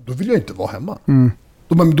utsatt, då vill jag inte vara hemma.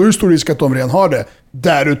 Då är det stor risk att de redan har det.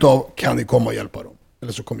 Därutav kan ni komma och hjälpa dem.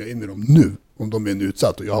 Eller så kommer jag in i dem nu, om de är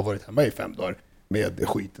utsatt. Och jag har varit hemma i 5 dagar med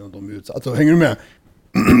skiten och de är utsatt. Så hänger du med?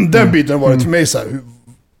 Den biten har varit för mig så här,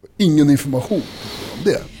 ingen information om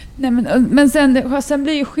det. Nej, men sen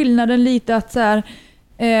blir ju skillnaden lite att så här,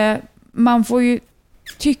 man får ju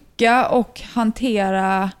tycka och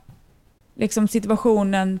hantera liksom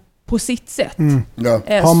situationen på sitt sätt.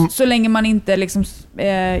 Så länge man inte liksom,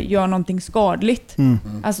 gör någonting skadligt.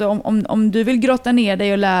 Alltså om du vill grotta ner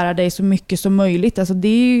dig och lära dig så mycket som möjligt, alltså det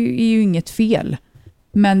är ju inget fel.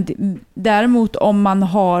 Men däremot om man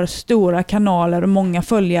har stora kanaler och många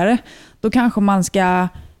följare, då kanske man ska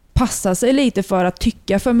passa sig lite för att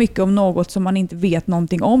tycka för mycket om något som man inte vet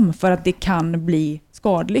någonting om, för att det kan bli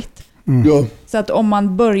skadligt. Så att om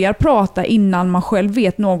man börjar prata innan man själv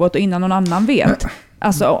vet något och innan någon annan vet,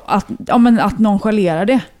 alltså att nonchalera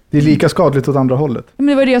det. Det är lika skadligt åt andra hållet. Men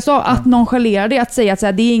det var det jag sa, att nonchalera det, att säga att så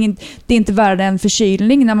här, det är inte värre än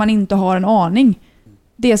förkylning när man inte har en aning.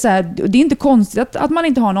 Det är så här, det är inte konstigt att man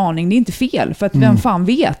inte har en aning, det är inte fel, för att vem fan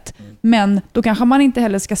vet. Men då kanske man inte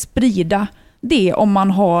heller ska sprida det om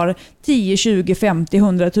man har 10, 20, 50,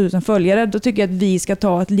 100 000 följare. Då tycker jag att vi ska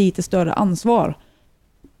ta ett lite större ansvar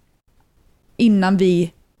innan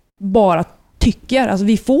vi bara tycker. Alltså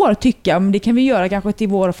vi får tycka, men det kan vi göra kanske till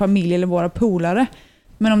våra familj eller våra polare.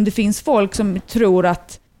 Men om det finns folk som tror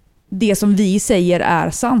att det som vi säger är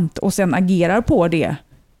sant och sen agerar på det,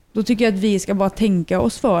 då tycker jag att vi ska bara tänka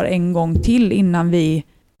oss för en gång till innan vi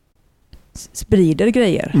sprider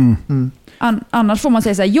grejer. Annars får man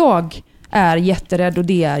säga så här, jag är jätterädd och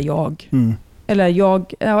det är jag. Eller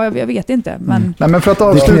jag vet inte. Men... Nej, men för att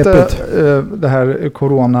avsluta det här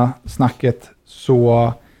coronasnacket,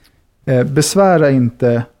 så besvära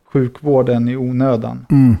inte sjukvården i onödan.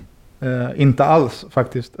 Inte alls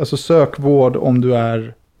faktiskt. Alltså sök vård om du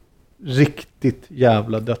är riktigt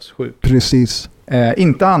jävla dödssjuk. Precis.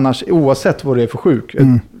 Inte annars, oavsett vad det är för sjuk.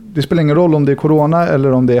 Det spelar ingen roll om det är corona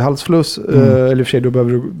eller om det är halsfluss. Eller i och för sig, då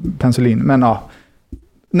behöver du penicillin. Men ja,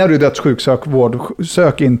 när du är dödssjuk, sök vård.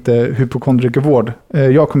 Sök inte hypokondrikervård.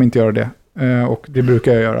 Jag kommer inte göra det. Och det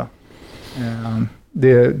brukar jag göra.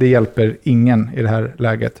 Det hjälper ingen i det här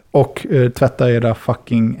läget. Och tvätta era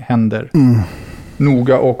fucking händer.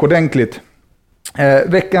 Noga och ordentligt.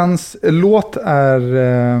 Veckans låt är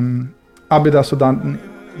Abidas och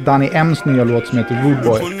Danny M's nya låt som heter Rude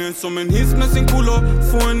Boy. Som en hiss med sin kulo,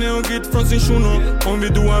 få en neogit från sin shuno. Om vi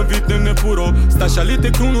du har vitt den är puro, stasha lite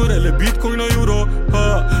kronor eller bitcoin och euro.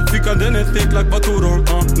 Fickan den är stek like Baturo,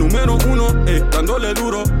 numero uno, dandole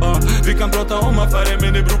duro. Vi kan prata om affärer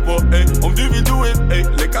men det beror på, om du vill do it,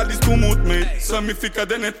 lägg aldrig stå mot mig. Så min ficka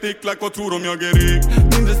den är stek like vad tror om jag är rik.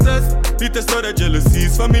 Mindre stress, lite större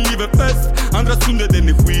jealousies, familjeliv är fest. Andra stunder den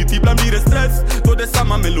är skit, ibland blir det stress. Då det är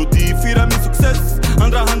samma melodi, fira min success.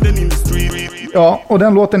 Andra handen in the street. Ja, och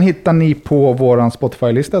den låten hittar ni på våran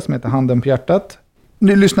Spotify-lista som heter Handen på hjärtat.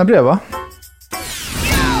 Ni lyssnar brev, va?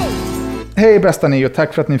 Hej bästa ni, och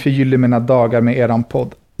tack för att ni förgyller mina dagar med eran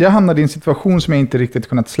podd. Jag hamnade i en situation som jag inte riktigt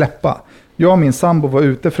kunnat släppa. Jag och min sambo var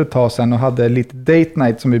ute för ett tag sedan och hade lite date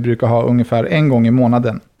night som vi brukar ha ungefär en gång i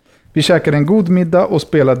månaden. Vi käkade en god middag och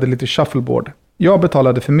spelade lite shuffleboard. Jag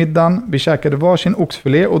betalade för middagen, vi käkade varsin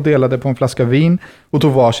oxfilé och delade på en flaska vin och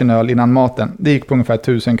tog varsin öl innan maten. Det gick på ungefär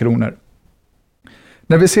 1000 kronor.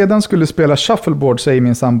 När vi sedan skulle spela shuffleboard säger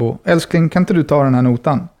min sambo, älskling, kan inte du ta den här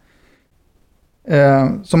notan?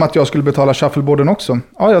 Som att jag skulle betala shuffleboarden också.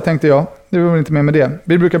 Ja, jag tänkte jag. Det var inte med det.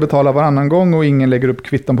 Vi brukar betala varannan gång och ingen lägger upp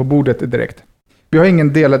kvitton på bordet direkt. Vi har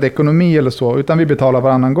ingen delad ekonomi eller så, utan vi betalar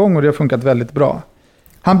varannan gång och det har funkat väldigt bra.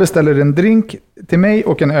 Han beställer en drink till mig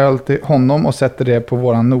och en öl till honom och sätter det på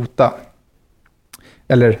våran nota.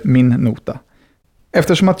 Eller min nota.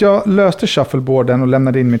 Eftersom att jag löste shuffleboarden och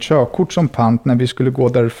lämnade in mitt körkort som pant när vi skulle gå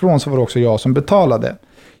därifrån så var det också jag som betalade.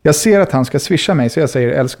 Jag ser att han ska swisha mig så jag säger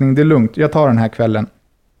älskling det är lugnt, jag tar den här kvällen.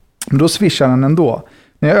 Men då swishar han ändå.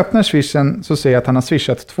 När jag öppnar swishen så ser jag att han har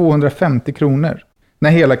swishat 250 kronor. När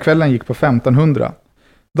hela kvällen gick på 1500.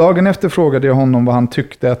 Dagen efter frågade jag honom vad han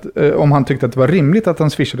tyckte om han tyckte att det var rimligt att han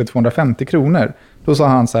swishade 250 kronor. Då sa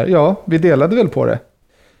han så här, ja vi delade väl på det.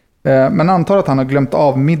 Men antar att han har glömt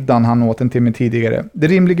av middagen han åt en timme tidigare. Det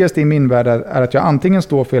rimligaste i min värld är att jag antingen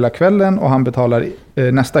står för hela kvällen och han betalar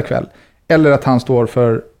nästa kväll. Eller att han står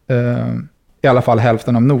för i alla fall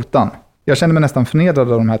hälften av notan. Jag känner mig nästan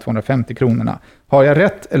förnedrad av de här 250 kronorna. Har jag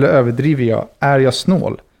rätt eller överdriver jag? Är jag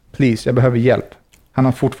snål? Please, jag behöver hjälp. Han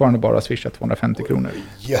har fortfarande bara swishat 250 kronor.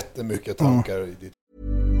 Jättemycket tankar i ditt.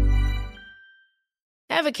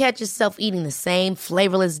 Ever catch yourself eating the same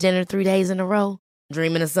flavorless dinner 3 days in a row?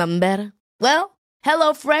 Dreaming of something better? Well,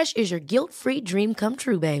 HelloFresh is your guilt-free dream come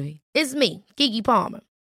true, baby. It's me, Keke Palmer.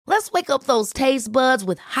 Let's wake up those taste buds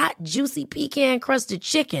with hot, juicy pecan-crusted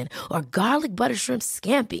chicken or garlic butter shrimp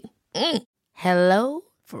scampi. Hello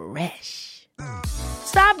Fresh.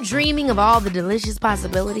 Stop dreaming of all the delicious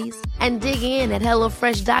possibilities and dig in at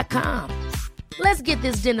HelloFresh.com. Let's get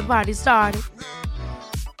this dinner party started.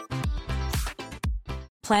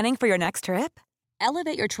 Planning for your next trip?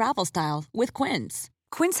 Elevate your travel style with Quince.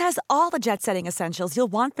 Quince has all the jet-setting essentials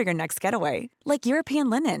you'll want for your next getaway, like European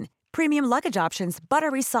linen, premium luggage options,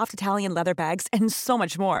 buttery soft Italian leather bags, and so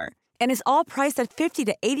much more. And is all priced at 50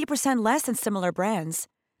 to 80% less than similar brands.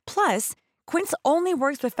 Plus, Quince only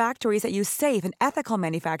works with factories that use safe and ethical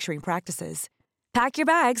manufacturing practices. Pack your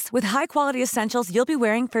bags with high-quality essentials you'll be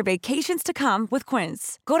wearing for vacations to come with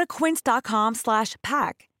Quince. Go to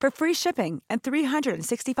quince.com/pack for free shipping and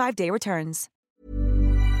 365-day returns.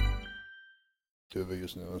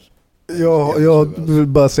 Jag vill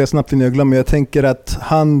bara säga snabbt innan jag glömmer. Jag tänker att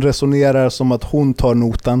han resonerar som att hon tar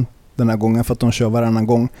notan den här gången för att de kör varannan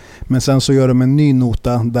gång. Men sen så gör de en ny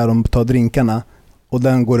nota där de tar drinkarna och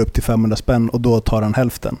den går upp till 500 spänn och då tar han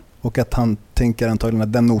hälften. Och att han tänker antagligen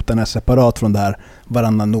att den notan är separat från det här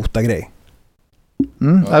varannan nota-grej.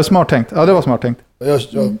 Det är smart tänkt. Ja, det var smart tänkt. Jag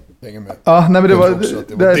hänger med. Ja, nej, men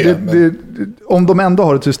om de ändå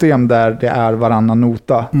har ett system där det är varannan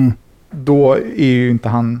nota, då är ju inte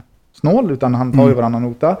han snål, utan han tar ju varannan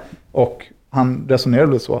nota och han resonerar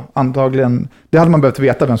väl så. Antagligen, det hade man behövt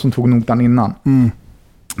veta vem som tog notan innan.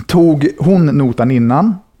 Tog hon notan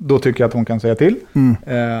innan, då tycker jag att hon kan säga till.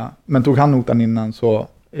 Men tog han notan innan så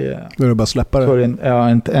då är det bara släppa det. Så är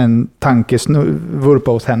det en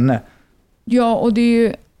tankesvurpa hos henne. Ja, och det är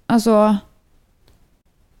ju alltså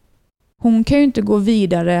hon kan ju inte gå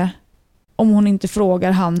vidare om hon inte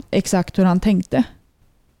frågar han exakt hur han tänkte.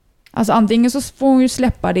 Alltså antingen så får hon ju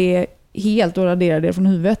släppa det helt och radera det från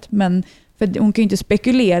huvudet, men för hon kan ju inte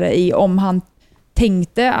spekulera i om han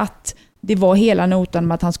tänkte att det var hela notan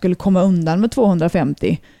med att han skulle komma undan med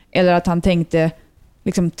 250 eller att han tänkte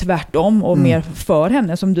liksom tvärtom och mer för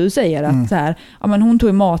henne, som du säger att så här, ja men hon tog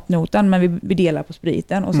i matnotan men vi delar på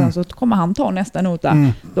spriten och sen så kommer han ta nästa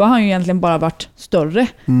nota. Då har han ju egentligen bara varit större.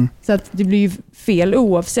 Så att det blir ju fel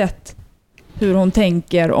oavsett hur hon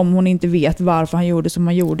tänker om hon inte vet varför han gjorde som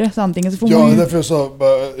han gjorde. Så antingen så får hon därför jag sa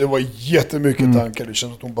det var jättemycket tankar. Det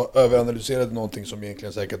känns att hon bara överanalyserade någonting som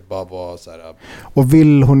egentligen säkert bara var så här. Och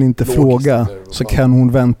vill hon inte fråga så kan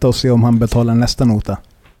hon vänta och se om han betalar nästa nota.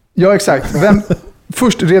 Ja, exakt.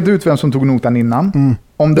 Först red ut vem som tog notan innan.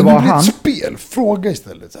 Om det var han. Ett spel. Fråga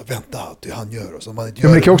istället. Så här, vänta, det han gör. Och så man inte gör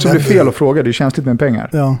men det kan också bli fel att fråga. Det är känsligt med pengar.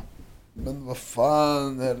 Ja. Men vad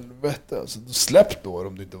fan, helvete. Alltså, släpp då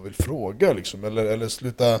om du inte vill fråga. Liksom. Eller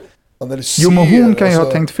sluta analysera. Jo, men hon kan ju ha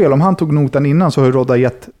tänkt fel. Om han tog notan innan så har ju Rodda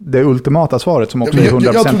gett det ultimata svaret som också är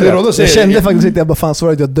 100% rätt. Jag kände faktiskt inte, jag bara fan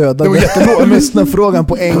svaret jag dödade. Det var jättelågt. Frågan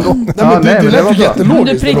på en gång. Det lät ju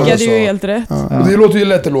jättelogiskt. Du prickade ju helt rätt. Ja. Det låter ju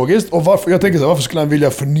jättelogiskt. Och jag tänker så här, varför skulle han vilja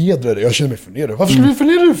förnedra dig? Jag känner mig förnedrad. Varför skulle vi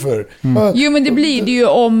förnedra dig för? Jo, men det blir det ju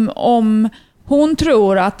om hon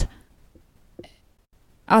tror att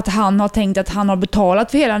han har tänkt att han har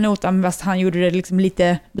betalat för hela notan, fast han gjorde det liksom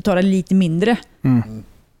betalade lite mindre.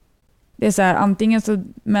 Det är så här, antingen så,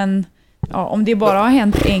 men ja, om det bara har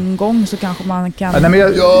hänt en gång så kanske man kan. Nej, men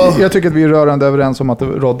jag tycker att vi är rörande överens om att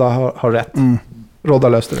Rodda har rätt. Rodda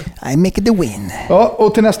löste det. I make the win. Ja,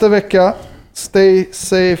 och till nästa vecka, stay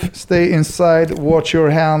safe, stay inside, watch your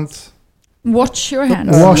hands. Watch your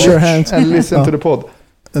hands. Wash your hands. And listen to the pod.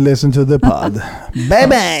 And listen to the pod. Bye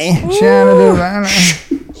bye. Tjena du.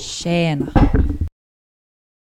 Tjena.